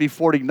a sudden be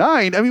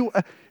 49. I mean,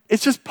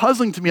 it's just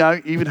puzzling to me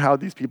even how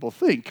these people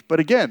think. But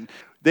again,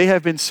 they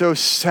have been so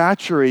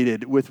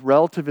saturated with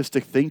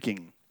relativistic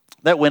thinking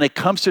that when it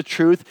comes to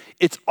truth,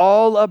 it's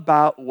all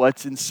about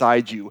what's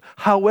inside you.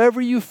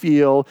 However you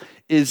feel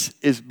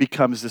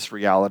becomes this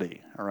reality,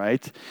 all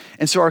right?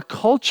 And so our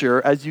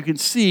culture, as you can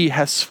see,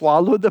 has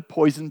swallowed the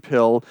poison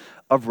pill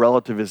of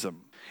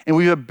relativism. And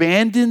we've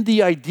abandoned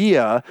the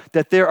idea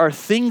that there are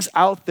things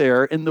out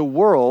there in the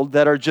world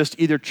that are just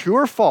either true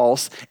or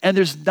false, and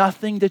there's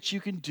nothing that you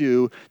can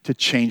do to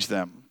change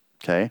them,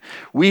 okay?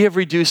 We have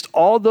reduced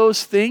all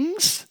those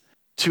things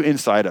to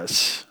inside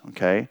us,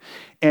 okay?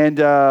 And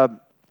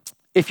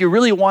if you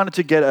really wanted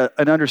to get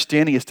an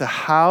understanding as to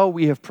how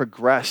we have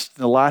progressed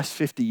in the last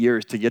 50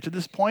 years to get to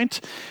this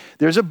point,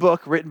 there's a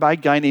book written by a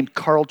guy named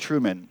Carl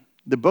Trueman.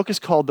 The book is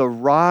called The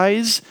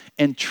Rise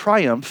and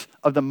Triumph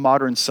of the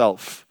Modern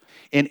Self.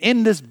 And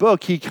in this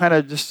book, he kind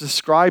of just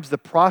describes the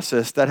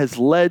process that has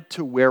led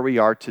to where we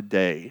are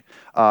today.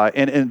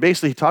 And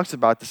basically, he talks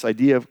about this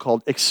idea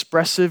called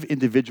expressive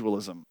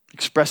individualism.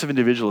 Expressive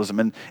individualism.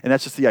 And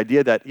that's just the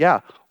idea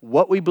that,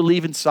 what we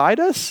believe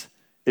inside us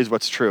is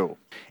what's true.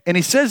 And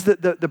he says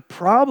that the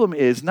problem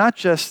is not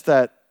just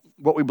that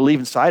what we believe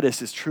inside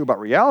us is true about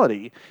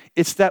reality,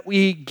 it's that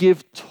we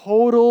give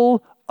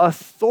total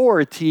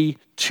authority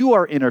to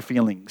our inner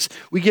feelings.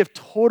 We give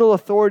total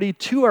authority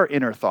to our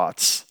inner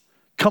thoughts.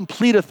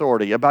 Complete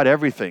authority about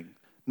everything,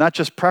 not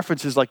just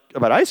preferences like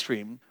about ice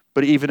cream,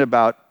 but even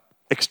about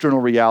external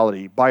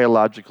reality,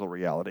 biological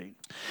reality.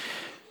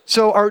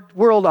 So our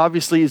world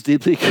obviously is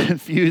deeply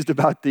confused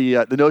about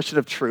the notion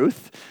of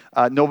truth.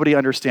 Nobody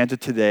understands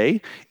it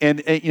today.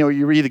 And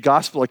you read the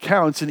gospel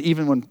accounts, and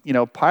even when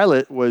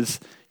Pilate was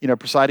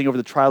presiding over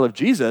the trial of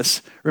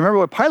Jesus, remember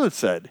what Pilate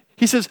said?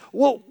 He says,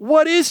 "Well,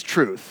 what is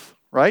truth?"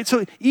 Right?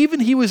 So even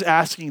he was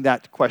asking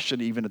that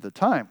question even at the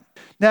time.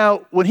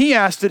 Now, when he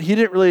asked it, he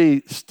didn't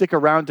really stick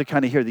around to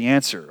kind of hear the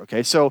answer.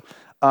 Okay, so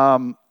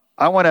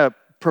I want to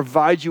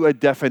provide you a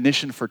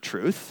definition for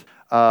truth.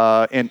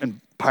 And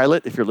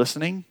Pilate, if you're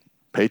listening,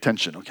 Pay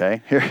attention,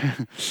 okay? Here,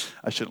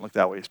 I shouldn't look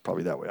that way. He's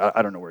probably that way.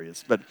 I don't know where he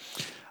is. But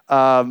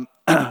how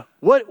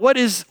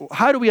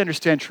do we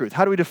understand truth?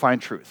 How do we define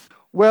truth?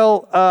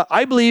 Well,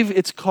 I believe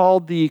it's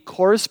called the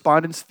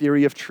correspondence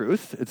theory of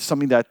truth. It's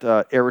something that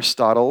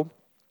Aristotle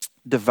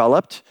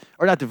developed,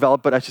 or not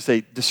developed, but I should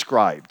say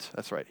described.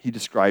 That's right. He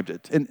described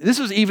it. And this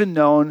was even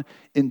known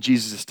in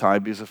Jesus'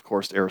 time because, of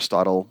course,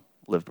 Aristotle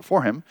lived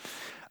before him.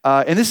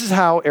 And this is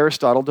how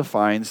Aristotle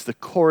defines the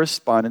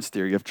correspondence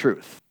theory of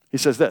truth. He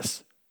says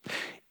this: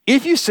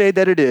 if you say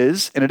that it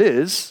is, and it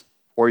is,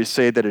 or you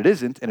say that it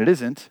isn't, and it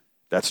isn't,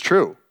 that's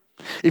true.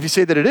 If you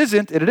say that it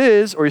isn't, and it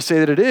is, or you say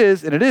that it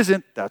is, and it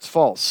isn't, that's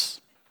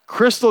false.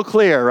 Crystal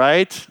clear,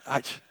 right?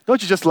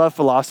 Don't you just love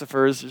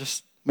philosophers?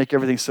 Just make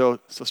everything so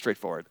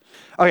straightforward.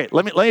 Okay,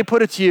 let me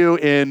put it to you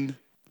in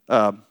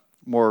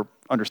more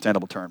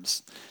understandable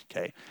terms.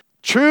 Okay,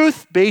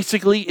 truth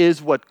basically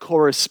is what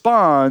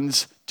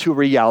corresponds to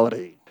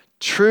reality.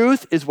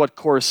 Truth is what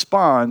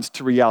corresponds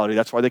to reality.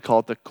 That's why they call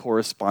it the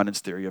correspondence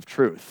theory of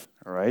truth.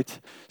 All right.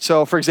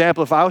 So, for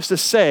example, if I was to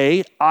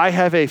say I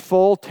have a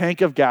full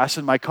tank of gas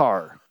in my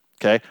car,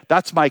 okay,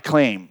 that's my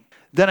claim.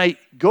 Then I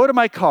go to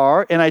my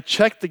car and I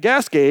check the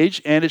gas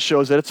gauge and it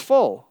shows that it's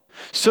full.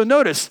 So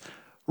notice,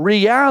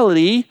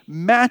 reality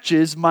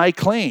matches my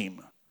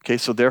claim. Okay,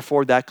 so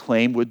therefore that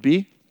claim would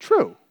be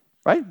true,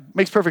 right?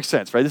 Makes perfect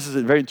sense, right? This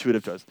is very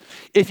intuitive to us.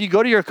 If you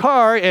go to your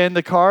car and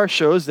the car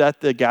shows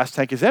that the gas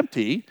tank is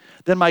empty,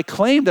 then my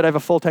claim that I have a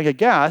full tank of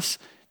gas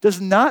does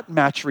not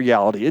match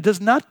reality. It does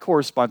not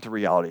correspond to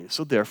reality.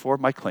 So therefore,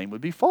 my claim would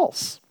be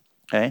false.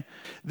 Okay?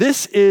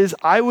 This is,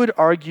 I would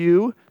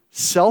argue,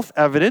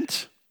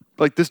 self-evident,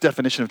 like this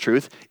definition of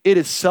truth. It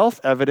is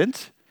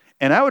self-evident,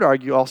 and I would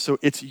argue also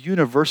it's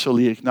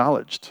universally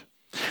acknowledged.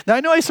 Now, I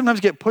know I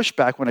sometimes get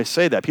pushback when I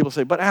say that. People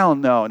say, but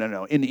Alan, no.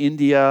 In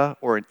India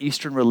or in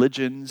Eastern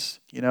religions,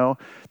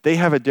 they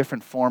have a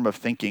different form of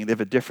thinking. They have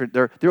a different,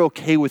 they're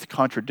okay with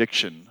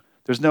contradiction.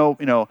 There's no,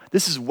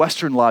 this is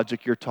Western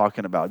logic you're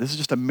talking about. This is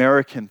just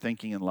American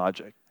thinking and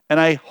logic. And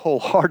I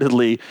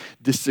wholeheartedly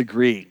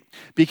disagree.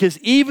 Because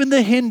even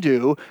the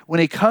Hindu,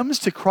 when he comes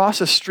to cross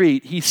a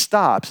street, he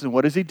stops. And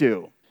what does he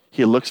do?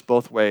 He looks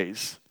both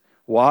ways.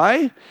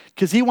 Why?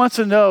 Because he wants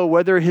to know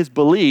whether his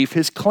belief,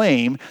 his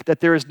claim that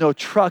there is no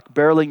truck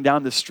barreling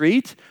down the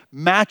street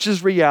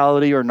matches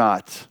reality or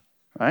not.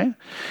 Right?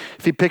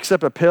 If he picks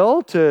up a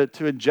pill to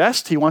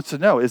ingest, he wants to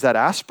know, is that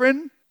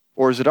aspirin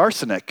or is it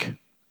arsenic?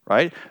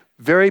 Right?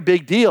 Very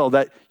big deal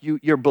that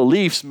your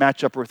beliefs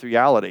match up with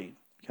reality.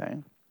 Okay?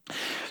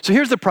 So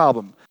here's the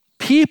problem.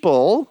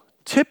 People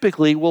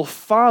typically will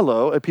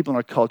follow, people in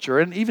our culture,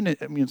 and even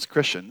it's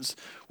Christians,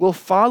 will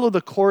follow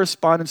the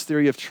correspondence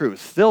theory of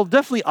truth. They'll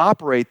definitely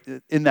operate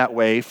in that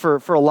way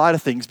for a lot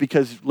of things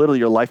because literally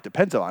your life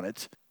depends on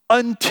it,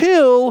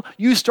 until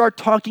you start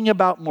talking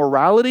about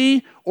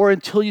morality or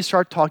until you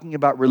start talking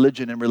about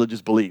religion and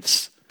religious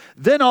beliefs.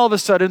 Then all of a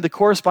sudden, the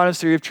correspondence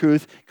theory of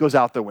truth goes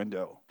out the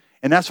window.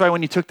 And that's why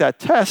when you took that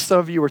test, some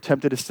of you were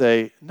tempted to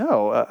say,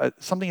 no,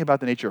 something about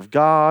the nature of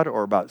God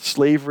or about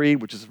slavery,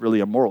 which is really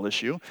a moral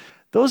issue.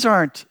 Those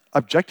aren't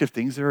objective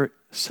things, they're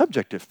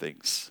subjective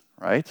things,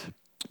 right?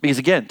 Because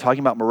again, talking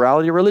about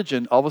morality or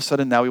religion, all of a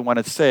sudden now we want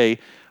to say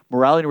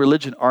morality and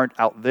religion aren't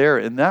out there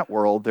in that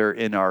world, they're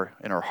in our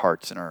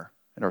hearts, in our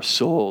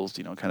souls,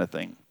 kind of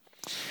thing.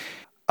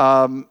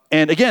 And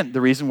again,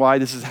 the reason why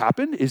this has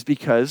happened is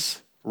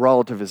because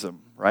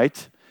relativism,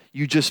 right?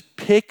 You just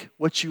pick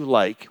what you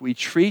like. We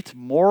treat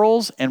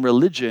morals and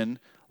religion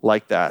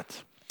like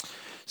that.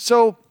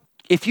 So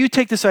if you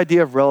take this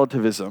idea of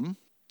relativism,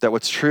 that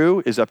what's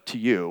true is up to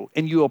you,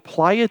 and you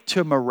apply it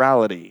to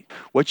morality,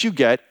 what you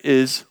get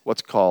is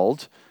what's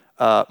called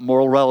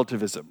moral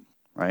relativism,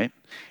 right?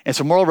 And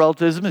so moral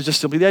relativism is just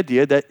simply the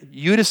idea that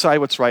you decide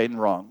what's right and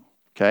wrong,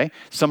 okay?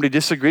 Somebody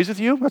disagrees with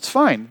you, that's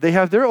fine. They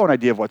have their own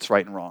idea of what's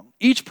right and wrong.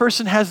 Each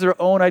person has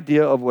their own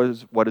idea of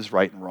what is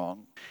right and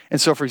wrong. And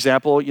so, for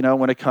example,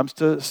 when it comes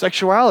to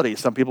sexuality,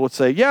 some people would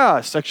say,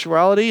 yeah,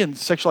 sexuality and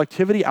sexual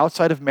activity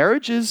outside of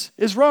marriage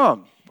is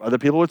wrong. Other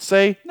people would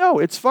say, no,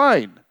 it's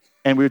fine.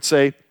 And we would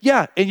say,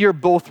 yeah, and you're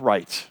both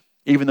right,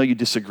 even though you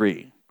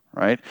disagree,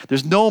 right?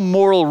 There's no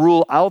moral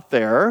rule out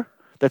there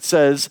that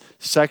says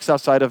sex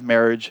outside of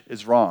marriage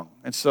is wrong.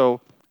 And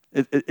so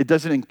it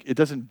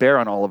doesn't bear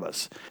on all of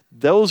us.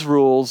 Those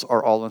rules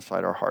are all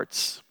inside our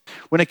hearts.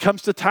 When it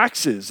comes to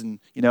taxes, and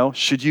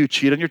should you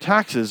cheat on your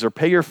taxes or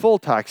pay your full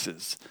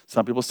taxes?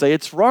 Some people say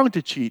it's wrong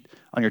to cheat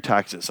on your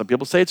taxes. Some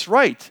people say it's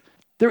right.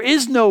 There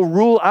is no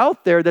rule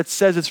out there that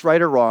says it's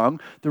right or wrong.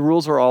 The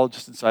rules are all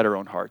just inside our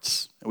own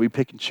hearts. And we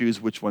pick and choose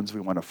which ones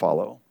we want to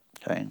follow.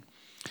 Okay?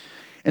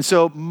 And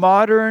so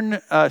modern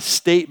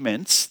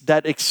statements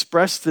that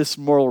express this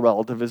moral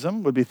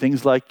relativism would be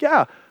things like,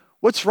 yeah,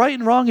 what's right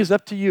and wrong is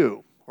up to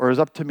you or is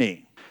up to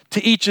me.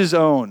 To each his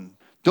own.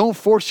 Don't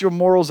force your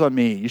morals on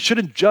me. You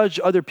shouldn't judge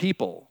other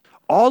people.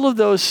 All of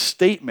those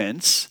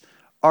statements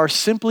are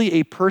simply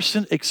a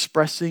person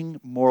expressing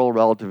moral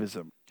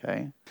relativism.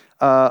 Okay?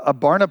 A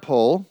Barna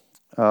poll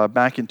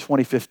back in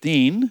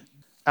 2015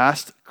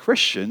 asked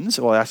Christians,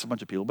 well, I asked a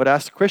bunch of people, but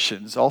asked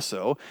Christians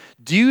also,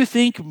 do you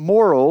think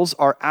morals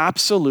are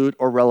absolute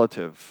or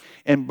relative?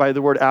 And by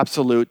the word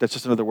absolute, that's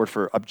just another word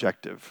for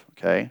objective,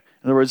 okay? In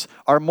other words,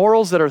 are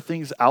morals that are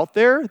things out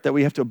there that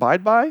we have to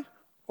abide by,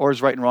 or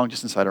is right and wrong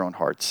just inside our own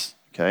hearts,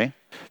 okay?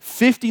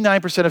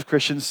 59% of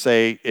Christians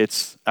say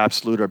it's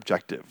absolute or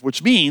objective,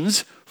 which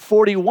means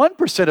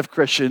 41% of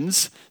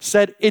Christians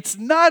said it's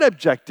not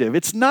objective,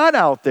 it's not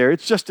out there,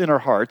 it's just in our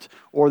heart,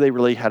 or they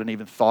really hadn't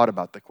even thought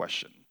about the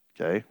question,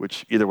 okay?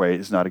 Which either way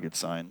is not a good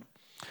sign.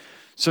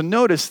 So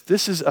notice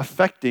this is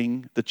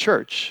affecting the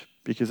church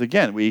because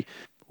again, we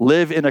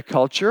live in a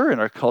culture and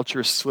our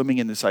culture is swimming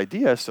in this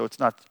idea, so it's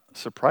not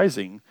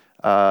surprising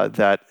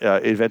that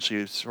it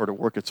eventually sort of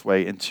work its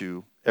way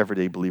into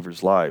everyday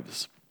believers'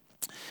 lives.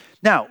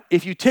 Now,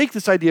 if you take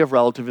this idea of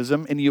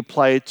relativism and you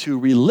apply it to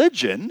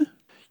religion,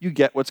 you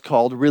get what's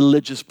called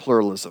religious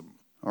pluralism,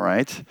 all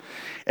right?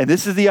 And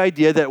this is the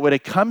idea that when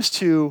it comes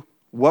to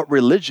what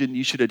religion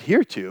you should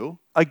adhere to,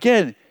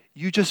 again,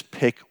 you just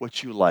pick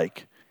what you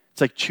like.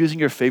 It's like choosing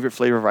your favorite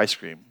flavor of ice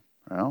cream,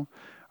 you know?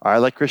 I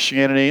like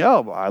Christianity.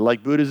 Oh, I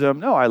like Buddhism.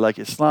 No, I like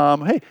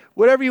Islam. Hey,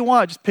 whatever you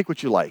want, just pick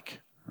what you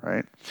like,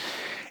 right?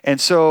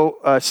 And so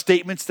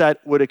statements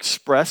that would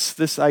express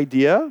this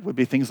idea would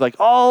be things like,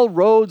 all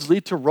roads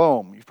lead to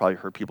Rome. You've probably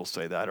heard people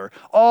say that. Or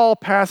all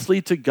paths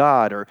lead to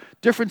God. Or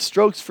different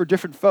strokes for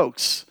different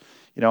folks.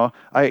 You know,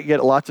 I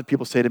get lots of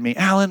people say to me,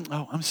 Alan,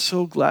 oh, I'm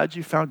so glad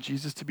you found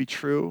Jesus to be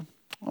true.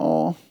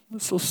 Oh,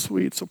 that's so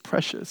sweet, so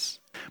precious.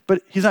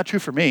 But he's not true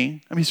for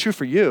me. I mean, he's true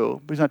for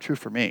you, but he's not true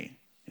for me,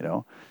 you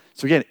know.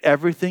 So again,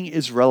 everything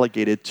is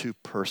relegated to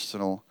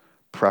personal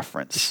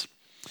preference.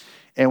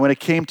 And when it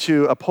came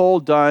to a poll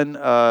done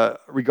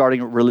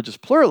regarding religious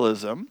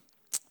pluralism,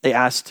 they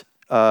asked,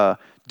 do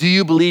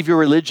you believe your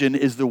religion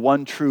is the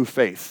one true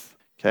faith?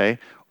 Okay.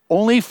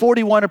 Only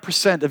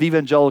 41% of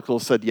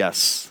evangelicals said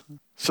yes.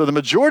 So the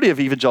majority of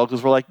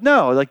evangelicals were like,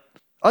 no, like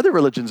other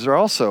religions are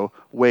also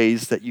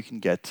ways that you can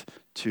get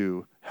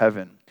to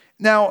heaven.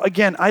 Now,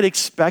 again, I'd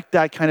expect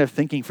that kind of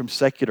thinking from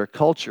secular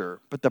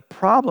culture, but the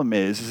problem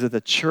is that the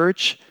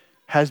church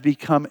has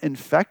become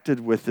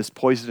infected with this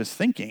poisonous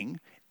thinking,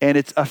 and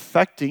it's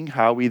affecting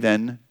how we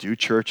then do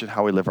church and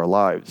how we live our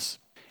lives.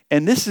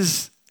 And this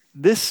is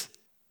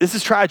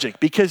tragic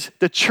because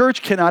the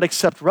church cannot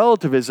accept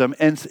relativism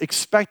and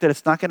expect that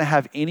it's not going to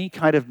have any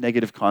kind of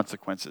negative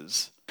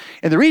consequences.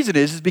 And the reason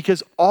is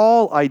because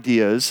all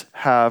ideas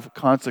have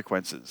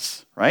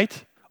consequences,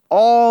 right?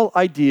 All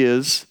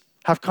ideas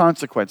have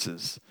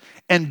consequences.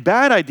 And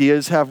bad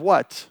ideas have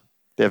what?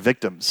 They have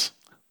victims.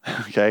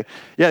 Okay?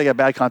 Yeah, they got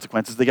bad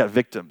consequences. They got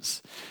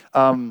victims.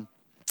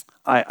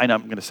 I know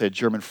I'm going to say a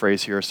German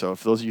phrase here, so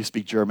if those of you who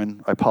speak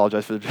German, I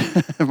apologize for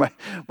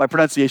my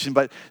pronunciation,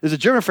 but there's a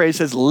German phrase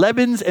that says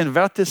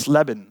lebenswertes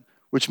Leben,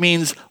 which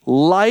means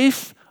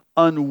life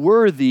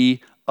unworthy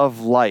of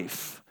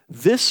life.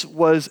 This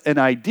was an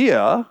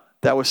idea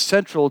that was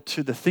central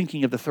to the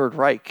thinking of the Third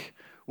Reich,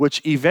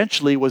 which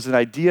eventually was an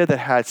idea that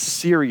had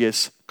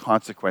serious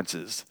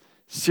consequences,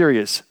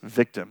 serious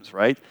victims,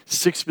 right?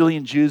 6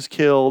 million Jews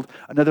killed,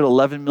 another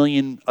 11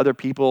 million other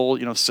people,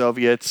 you know,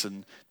 Soviets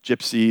and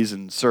gypsies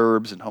and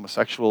Serbs and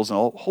homosexuals and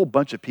a whole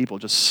bunch of people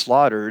just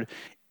slaughtered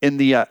in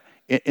the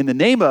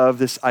name of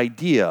this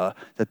idea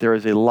that there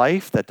is a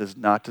life that does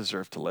not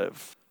deserve to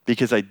live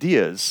because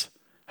ideas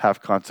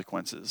have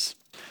consequences.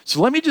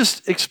 So let me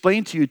just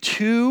explain to you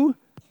two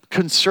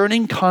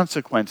concerning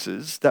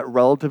consequences that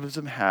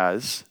relativism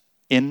has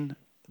in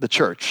the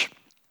church.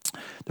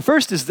 The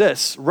first is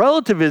this: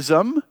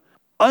 relativism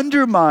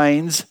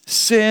undermines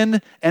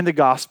sin and the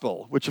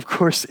gospel, which of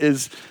course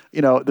is,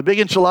 you know, the big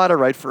enchilada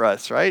right for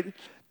us, right?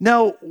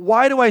 Now,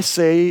 why do I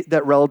say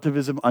that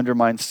relativism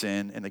undermines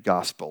sin and the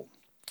gospel?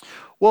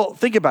 Well,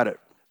 think about it.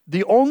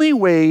 The only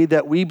way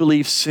that we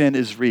believe sin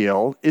is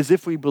real is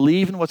if we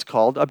believe in what's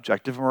called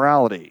objective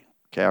morality.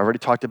 Okay, I already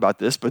talked about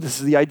this, but this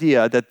is the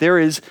idea that there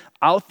is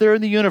out there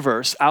in the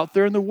universe, out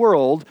there in the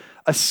world,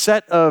 a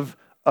set of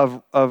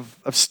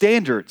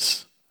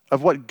standards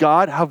of what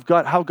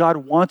how God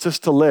wants us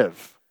to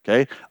live.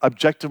 Okay,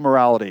 objective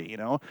morality. You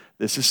know,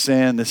 this is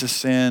sin.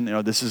 You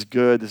know, this is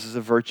good. This is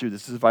a virtue.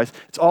 This is a vice.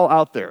 It's all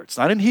out there. It's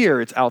not in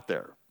here. It's out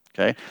there.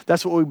 Okay,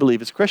 that's what we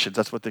believe as Christians.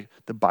 That's what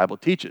the Bible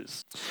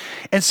teaches.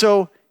 And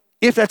so,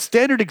 if that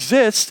standard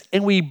exists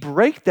and we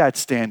break that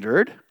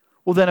standard,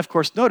 well, then of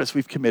course, notice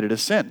we've committed a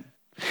sin.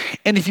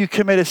 And if you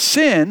commit a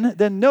sin,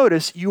 then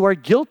notice you are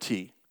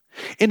guilty.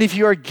 And if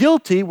you are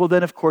guilty, well,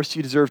 then of course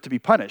you deserve to be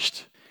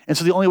punished. And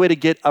so the only way to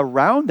get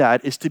around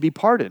that is to be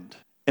pardoned.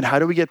 And how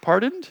do we get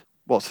pardoned?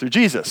 Well, it's through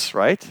Jesus,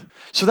 right?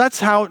 So that's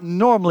how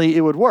normally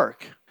it would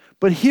work.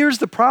 But here's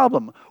the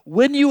problem.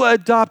 When you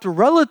adopt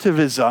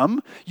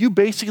relativism, you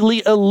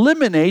basically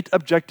eliminate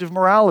objective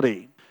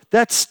morality.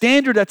 That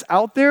standard that's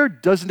out there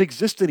doesn't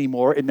exist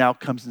anymore. It now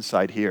comes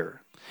inside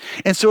here.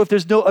 And so if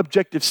there's no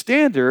objective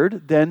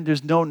standard, then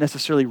there's no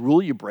necessarily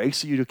rule you break,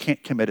 so you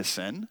can't commit a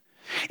sin.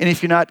 And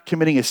if you're not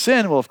committing a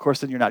sin, well, of course,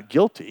 then you're not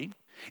guilty.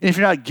 And if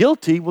you're not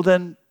guilty, well,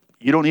 then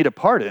you don't need a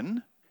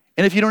pardon.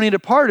 And if you don't need a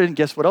pardon,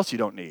 guess what else you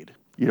don't need?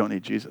 You don't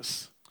need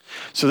Jesus.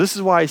 So this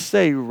is why I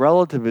say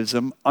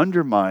relativism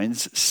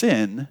undermines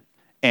sin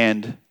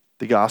and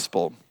the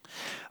gospel.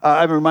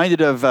 I'm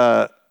reminded of,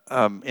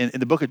 in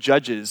the book of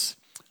Judges,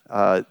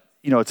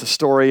 it's a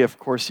story, of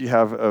course, you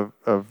have of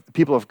the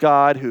people of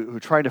God who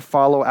try to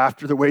follow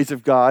after the ways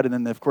of God, and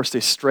then, of course, they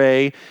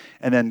stray,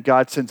 and then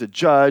God sends a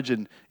judge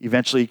and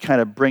eventually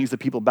kind of brings the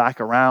people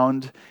back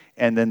around,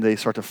 and then they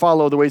start to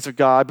follow the ways of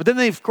God. But then,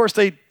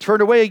 they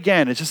turn away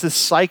again. It's just this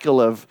cycle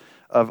of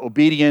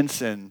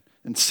obedience and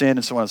sin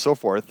and so on and so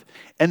forth.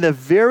 And the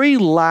very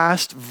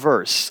last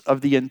verse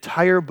of the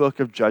entire book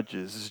of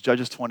Judges is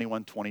Judges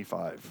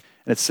 21:25.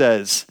 And it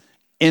says,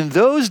 "In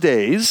those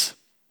days,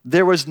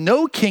 there was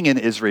no king in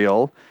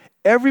Israel.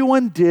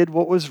 Everyone did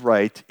what was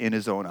right in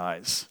his own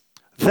eyes."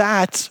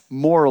 That's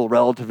moral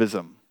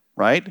relativism,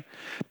 right?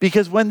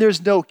 Because when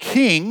there's no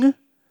king,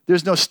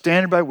 there's no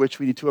standard by which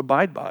we need to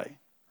abide by,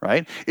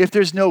 right? If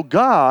there's no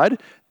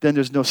God, then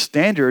there's no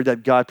standard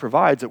that God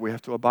provides that we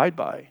have to abide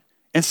by.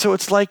 And so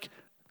it's like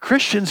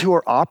Christians who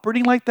are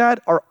operating like that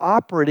are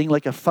operating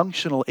like a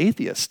functional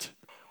atheist.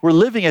 We're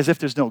living as if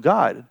there's no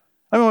God.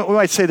 I mean, we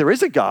might say there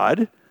is a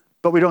God,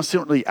 but we don't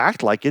certainly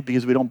act like it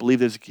because we don't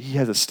believe he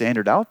has a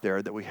standard out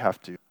there that we have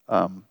to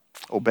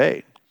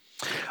obey.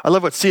 I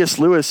love what C.S.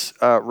 Lewis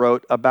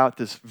wrote about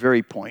this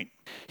very point.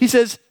 He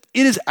says,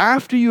 "It is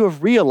after you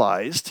have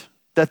realized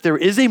that there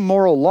is a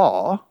moral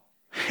law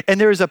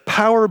and there is a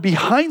power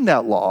behind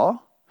that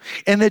law,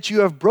 and that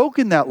you have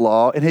broken that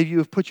law and you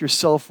have put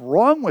yourself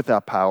wrong with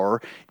that power,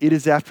 it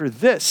is after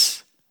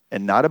this,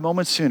 and not a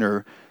moment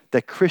sooner,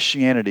 that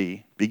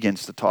Christianity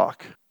begins to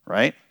talk,"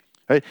 right?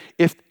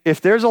 If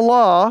there's a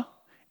law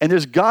and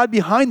there's God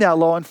behind that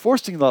law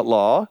enforcing that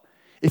law,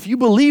 if you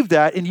believe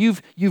that and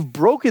you've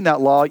broken that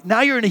law,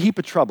 now you're in a heap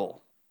of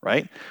trouble,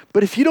 right?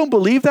 But if you don't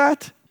believe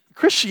that,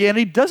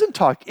 Christianity doesn't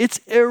talk. It's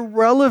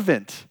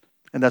irrelevant.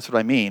 And that's what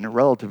I mean.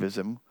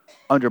 Relativism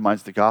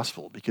undermines the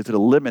gospel because it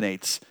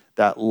eliminates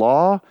that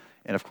law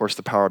and, of course,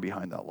 the power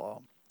behind that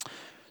law.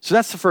 So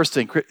that's the first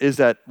thing, is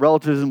that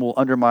relativism will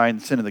undermine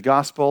sin in the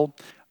gospel.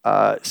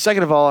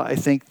 Second of all, I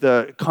think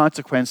the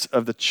consequence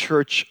of the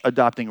church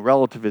adopting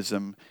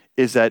relativism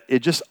is that it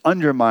just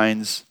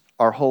undermines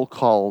our whole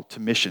call to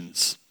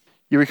missions.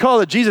 You recall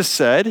that Jesus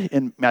said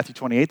in Matthew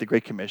 28, the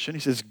Great Commission,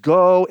 he says,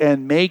 "Go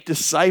and make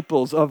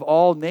disciples of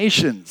all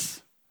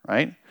nations,"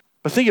 right?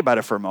 But think about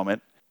it for a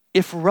moment.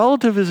 If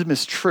relativism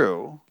is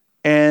true,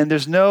 and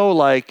there's no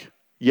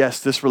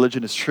yes, this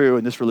religion is true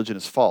and this religion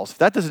is false, if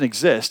that doesn't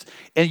exist,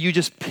 and you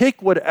just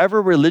pick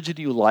whatever religion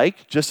you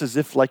like, just as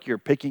if you're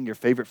picking your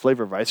favorite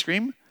flavor of ice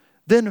cream,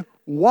 then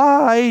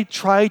why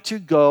try to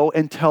go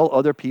and tell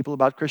other people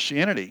about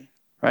Christianity,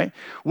 right?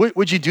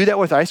 Would you do that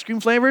with ice cream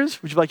flavors?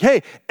 Would you be like,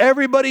 "Hey,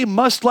 everybody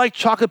must like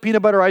chocolate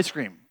peanut butter ice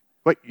cream"?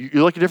 Wait,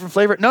 you like a different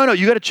flavor? No,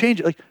 you got to change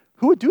it.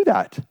 Who would do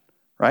that,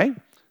 right?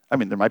 I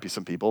mean, there might be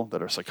some people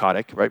that are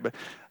psychotic, right?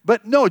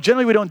 But no,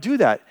 generally we don't do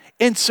that.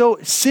 And so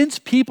since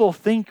people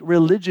think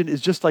religion is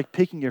just like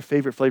picking your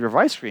favorite flavor of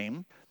ice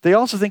cream, they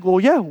also think, well,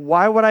 yeah,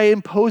 why would I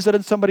impose that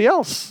on somebody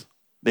else?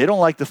 They don't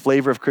like the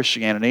flavor of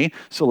Christianity,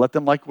 so let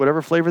them like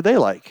whatever flavor they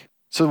like.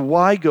 So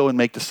why go and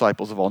make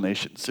disciples of all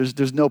nations?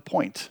 There's no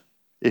point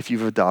if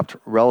you adopt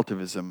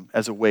relativism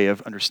as a way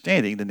of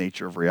understanding the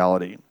nature of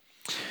reality.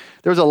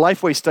 There was a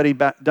Lifeway study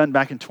done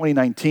back in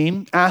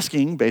 2019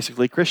 asking,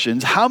 basically,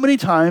 Christians, how many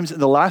times in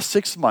the last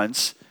 6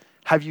 months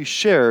have you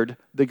shared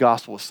the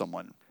gospel with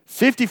someone?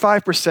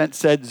 55%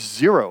 said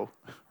 0,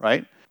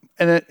 right?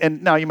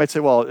 And now you might say,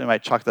 well, it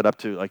might chalk that up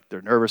to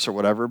they're nervous or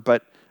whatever,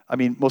 but I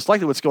mean, most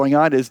likely what's going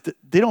on is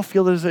they don't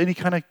feel there's any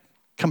kind of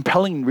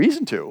compelling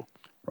reason to,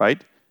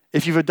 right?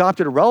 If you've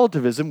adopted a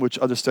relativism, which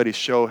other studies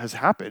show has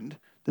happened,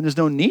 then there's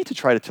no need to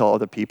try to tell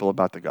other people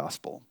about the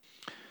gospel.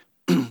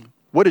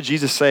 What did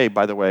Jesus say,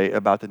 by the way,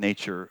 about the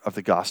nature of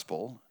the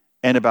gospel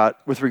and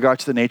with regard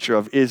to the nature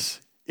of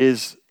is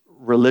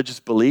religious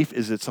belief,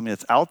 is it something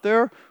that's out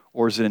there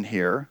or is it in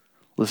here?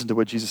 Listen to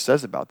what Jesus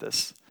says about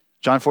this.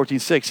 John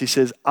 14:6, he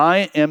says,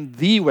 "I am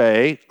the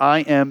way, I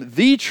am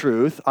the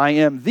truth, I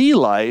am the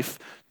life.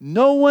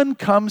 No one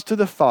comes to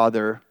the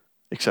Father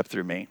except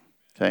through me."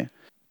 Okay.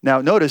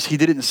 Now notice he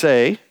didn't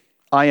say,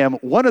 "I am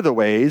one of the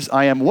ways,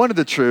 I am one of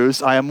the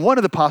truths, I am one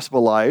of the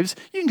possible lives.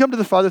 You can come to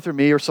the Father through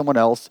me or someone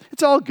else.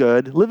 It's all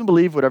good. Live and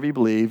believe whatever you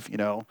believe,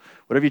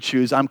 whatever you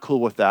choose. I'm cool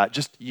with that.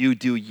 Just you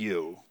do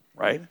you,"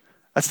 right?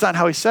 That's not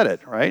how he said it,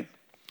 right?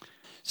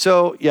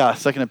 So, yeah,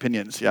 Second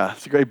Opinions. Yeah,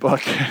 it's a great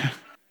book.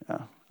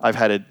 Yeah, I've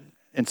had it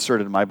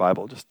inserted in my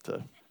Bible just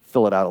to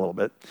fill it out a little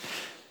bit.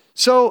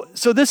 So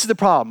this is the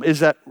problem, is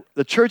that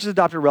the church has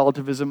adopted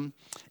relativism.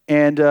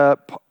 And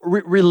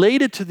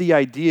related to this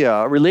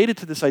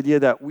idea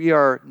that we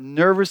are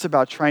nervous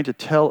about trying to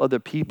tell other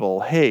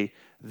people, hey,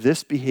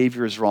 this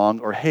behavior is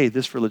wrong, or hey,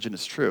 this religion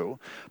is true.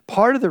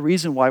 Part of the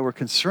reason why we're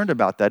concerned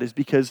about that is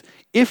because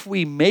if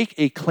we make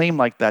a claim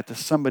like that to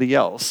somebody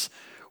else,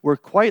 we're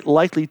quite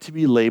likely to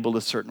be labeled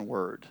a certain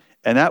word.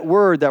 And that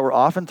word that we're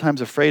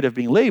oftentimes afraid of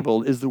being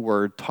labeled is the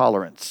word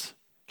tolerance,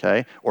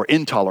 okay? Or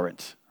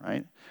intolerant,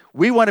 right?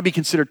 We want to be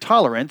considered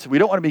tolerant. We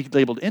don't want to be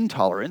labeled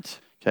intolerant.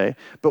 Okay?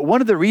 But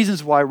one of the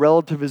reasons why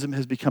relativism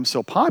has become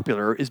so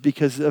popular is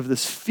because of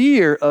this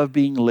fear of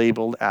being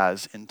labeled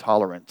as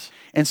intolerant.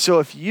 And so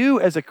if you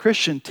as a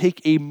Christian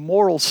take a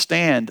moral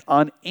stand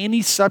on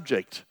any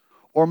subject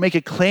or make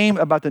a claim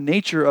about the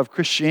nature of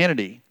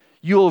Christianity,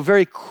 you will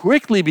very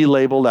quickly be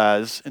labeled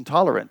as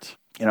intolerant.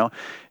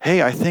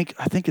 Hey, I think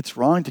it's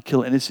wrong to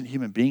kill innocent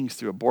human beings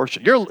through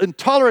abortion. You're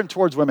intolerant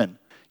towards women.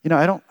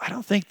 I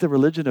don't think the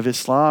religion of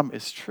Islam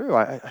is true.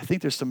 I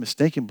think there's some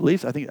mistaken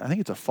beliefs. I think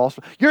it's a false.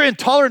 You're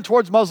intolerant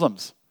towards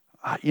Muslims.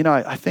 I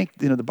think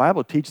the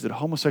Bible teaches that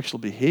homosexual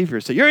behavior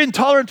is. You're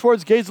intolerant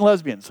towards gays and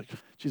lesbians.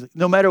 She's like,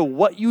 no matter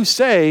what you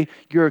say,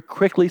 you're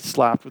quickly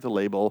slapped with the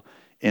label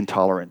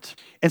intolerant.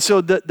 And so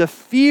the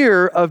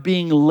fear of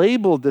being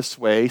labeled this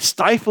way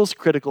stifles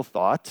critical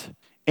thought,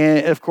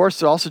 and of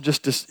course, it also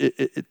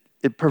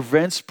it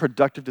prevents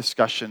productive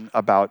discussion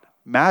about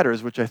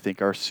matters which I think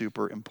are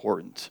super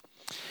important.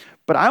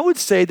 But I would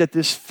say that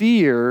this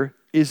fear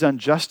is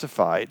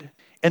unjustified.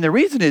 And the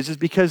reason is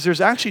because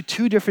there's actually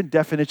two different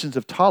definitions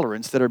of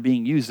tolerance that are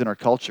being used in our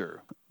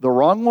culture. The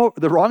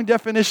wrong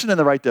definition and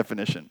the right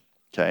definition.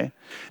 Okay?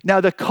 Now,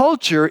 the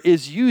culture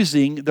is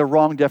using the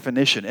wrong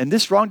definition. And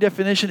this wrong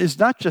definition is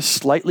not just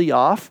slightly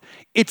off.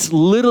 It's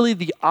literally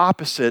the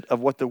opposite of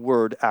what the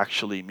word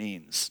actually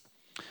means.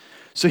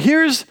 So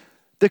here's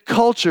the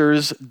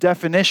culture's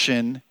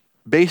definition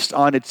based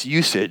on its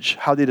usage,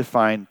 how they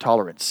define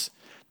tolerance.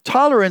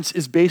 Tolerance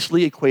is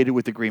basically equated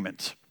with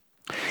agreement.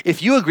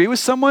 If you agree with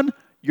someone,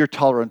 you're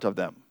tolerant of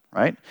them,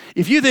 right?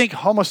 If you think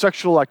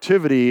homosexual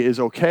activity is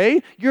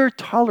okay, you're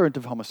tolerant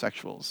of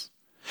homosexuals.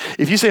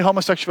 If you say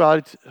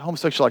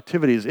homosexual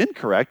activity is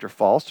incorrect or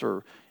false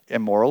or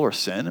immoral or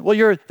sin, well,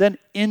 you're then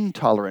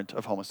intolerant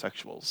of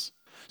homosexuals.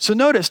 So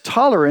notice,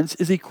 tolerance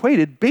is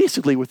equated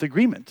basically with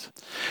agreement.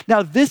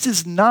 Now, this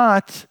is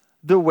not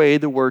the way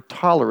the word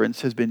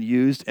tolerance has been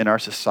used in our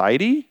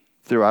society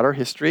throughout our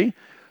history,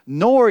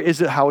 nor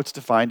is it how it's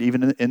defined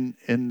even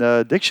in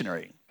the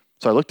dictionary.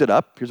 So I looked it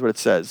up. Here's what it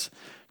says.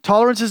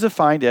 Tolerance is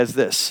defined as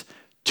this: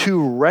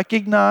 to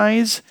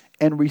recognize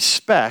and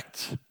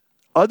respect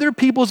other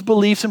people's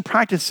beliefs and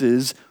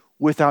practices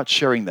without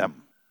sharing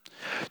them.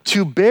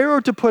 To bear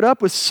or to put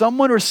up with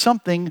someone or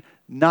something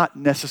not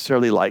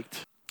necessarily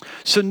liked.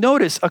 So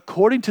notice,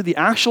 according to the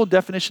actual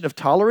definition of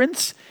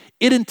tolerance,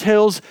 it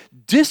entails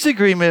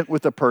disagreement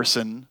with a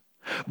person,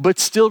 but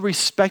still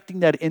respecting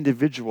that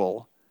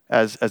individual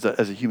as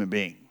a human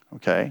being,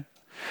 okay?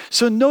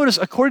 So notice,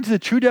 according to the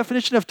true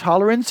definition of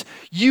tolerance,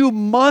 you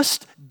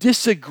must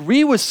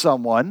disagree with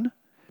someone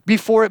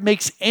before it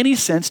makes any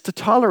sense to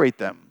tolerate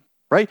them,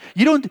 right?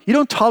 You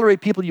don't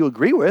tolerate people you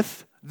agree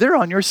with. They're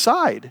on your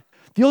side.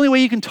 The only way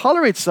you can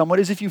tolerate someone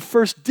is if you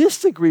first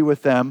disagree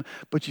with them,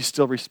 but you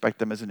still respect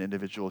them as an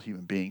individual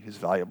human being who's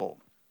valuable.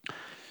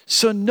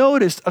 So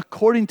notice,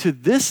 according to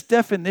this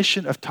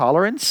definition of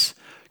tolerance,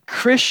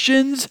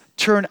 Christians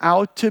turn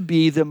out to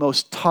be the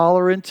most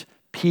tolerant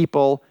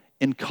people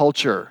in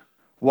culture.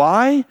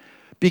 Why?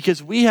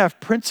 Because we have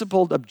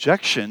principled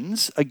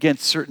objections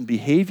against certain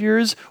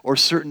behaviors or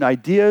certain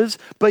ideas,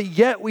 but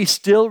yet we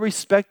still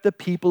respect the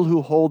people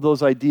who hold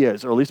those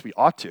ideas, or at least we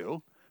ought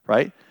to,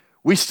 right?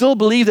 We still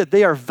believe that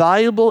they are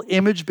valuable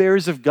image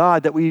bearers of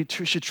God, that we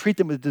should treat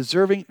them as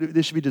deserving,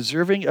 they should be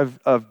deserving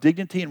of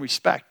dignity and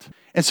respect.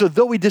 And so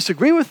though we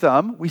disagree with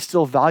them, we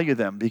still value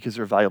them because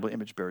they're valuable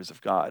image bearers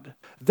of God.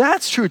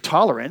 That's true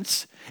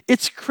tolerance.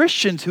 It's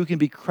Christians who can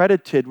be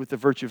credited with the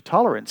virtue of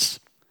tolerance.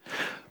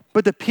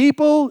 But the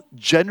people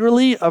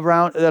generally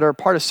around that are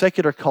part of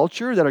secular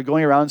culture that are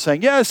going around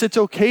saying, yes, it's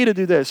okay to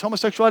do this,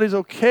 homosexuality is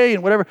okay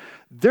and whatever,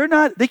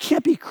 they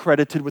can't be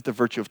credited with the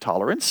virtue of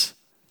tolerance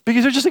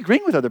because they're just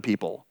agreeing with other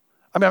people.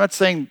 I mean, I'm not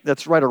saying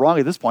that's right or wrong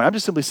at this point. I'm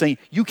just simply saying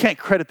you can't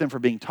credit them for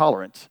being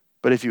tolerant.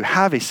 But if you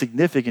have a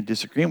significant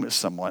disagreement with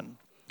someone,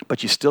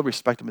 but you still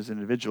respect them as an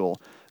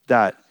individual,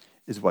 that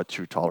is what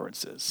true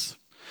tolerance is.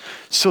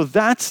 So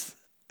that's,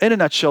 in a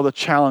nutshell, the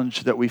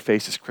challenge that we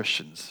face as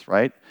Christians,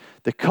 right?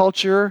 The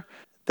culture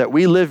that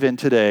we live in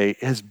today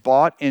has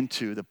bought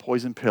into the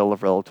poison pill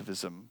of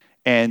relativism.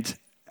 And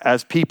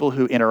as people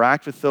who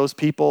interact with those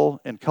people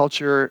in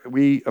culture,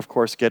 we, of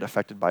course, get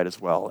affected by it as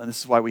well. And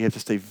this is why we have to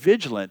stay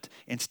vigilant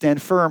and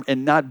stand firm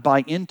and not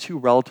buy into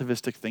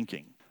relativistic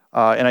thinking.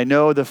 And I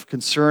know the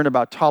concern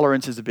about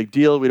tolerance is a big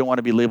deal. We don't want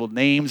to be labeled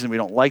names, and we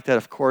don't like that,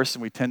 of course.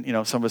 And we tend,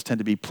 some of us tend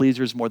to be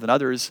pleasers more than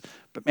others.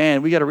 But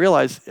man, we got to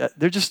realize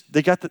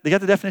they got the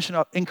definition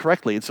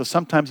incorrectly. And so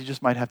sometimes you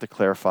just might have to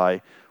clarify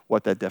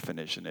what that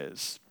definition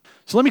is.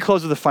 So let me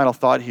close with a final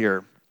thought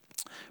here.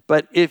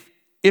 But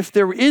if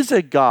there is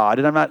a God,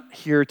 and I'm not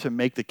here to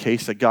make the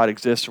case that God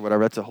exists or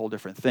whatever, that's a whole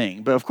different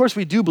thing. But of course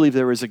we do believe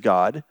there is a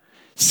God.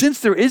 Since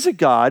there is a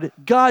God,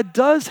 God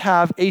does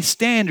have a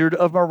standard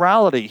of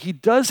morality. He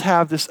does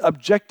have this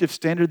objective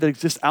standard that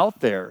exists out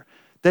there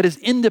that is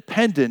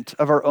independent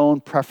of our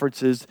own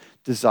preferences,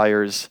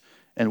 desires,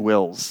 and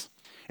wills.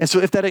 And so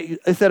if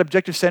that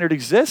objective standard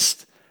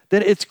exists,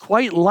 then it's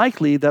quite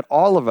likely that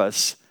all of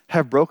us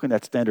have broken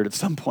that standard at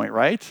some point,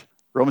 right?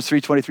 Romans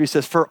 3:23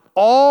 says, "For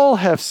all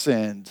have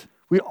sinned.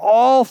 We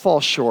all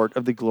fall short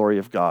of the glory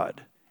of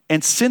God."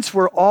 And since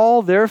we're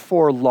all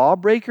therefore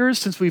lawbreakers,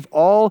 since we've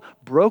all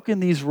broken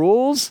these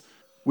rules,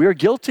 we are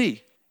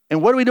guilty.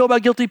 And what do we know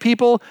about guilty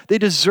people? They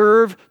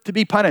deserve to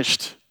be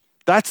punished.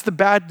 That's the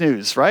bad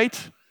news, right?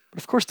 But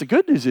of course, the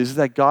good news is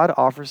that God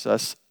offers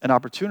us an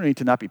opportunity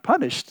to not be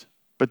punished,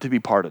 but to be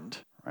pardoned,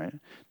 right?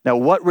 Now,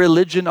 what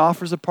religion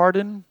offers a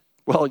pardon?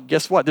 Well,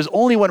 guess what? There's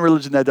only one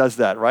religion that does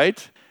that, right?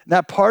 And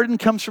that pardon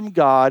comes from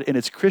God, and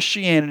it's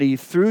Christianity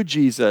through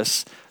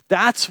Jesus.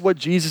 That's what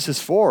Jesus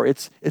is for.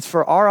 It's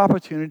for our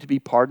opportunity to be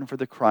pardoned for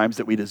the crimes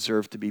that we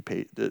deserve to be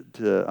paid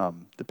to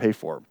pay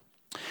for.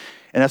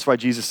 And that's why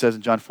Jesus says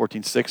in John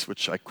 14:6,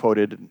 which I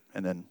quoted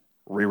and then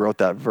rewrote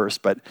that verse,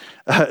 but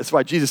that's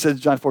why Jesus says in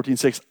John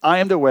 14:6, I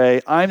am the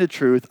way, I am the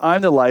truth, I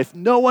am the life.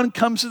 No one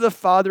comes to the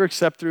Father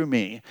except through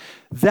me.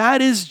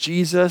 That is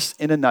Jesus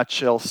in a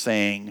nutshell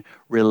saying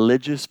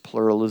religious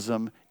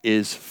pluralism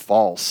is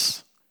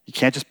false. You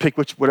can't just pick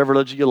whatever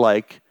religion you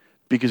like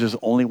because there's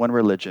only one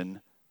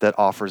religion that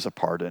offers a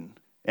pardon,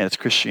 and it's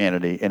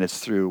Christianity, and it's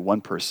through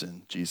one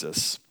person,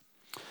 Jesus.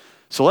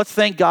 So let's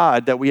thank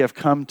God that we have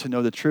come to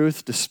know the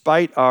truth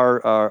despite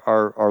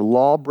our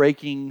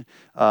law-breaking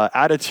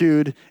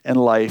attitude and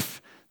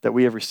life, that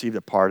we have received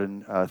a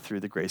pardon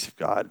through the grace of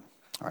God.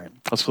 All right,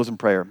 let's close in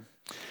prayer.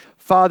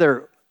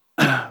 Father,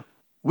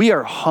 we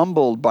are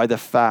humbled by the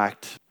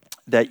fact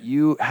that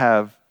you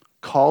have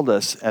called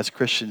us as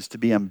Christians to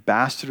be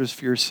ambassadors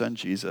for your Son,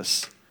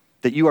 Jesus,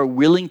 that you are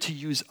willing to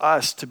use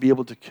us to be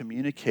able to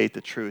communicate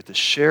the truth, to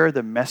share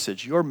the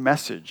message, your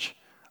message,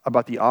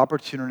 about the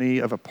opportunity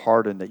of a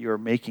pardon that you are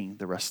making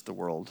the rest of the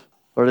world.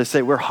 Lord, I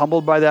say we're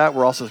humbled by that.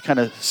 We're also kind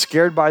of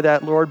scared by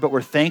that, Lord, but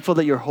we're thankful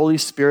that your Holy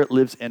Spirit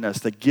lives in us,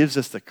 that gives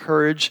us the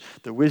courage,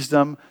 the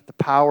wisdom, the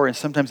power, and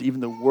sometimes even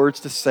the words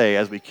to say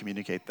as we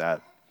communicate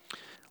that.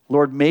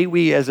 Lord, may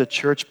we as a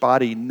church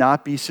body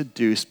not be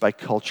seduced by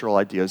cultural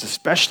ideas,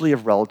 especially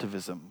of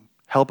relativism.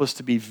 Help us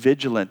to be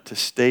vigilant, to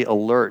stay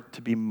alert,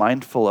 to be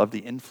mindful of the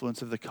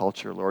influence of the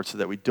culture, Lord, so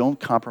that we don't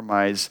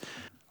compromise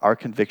our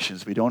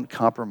convictions, we don't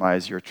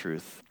compromise your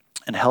truth.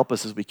 And help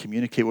us as we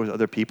communicate with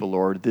other people,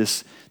 Lord,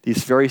 these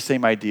very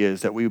same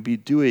ideas, that we would be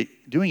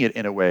doing it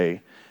in a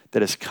way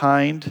that is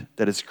kind,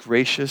 that is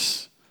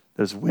gracious,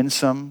 that is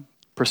winsome,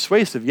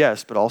 persuasive,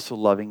 yes, but also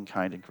loving,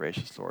 kind, and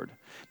gracious, Lord.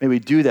 May we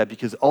do that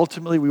because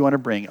ultimately we want to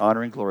bring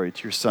honor and glory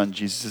to your Son,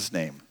 Jesus'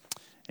 name.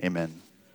 Amen.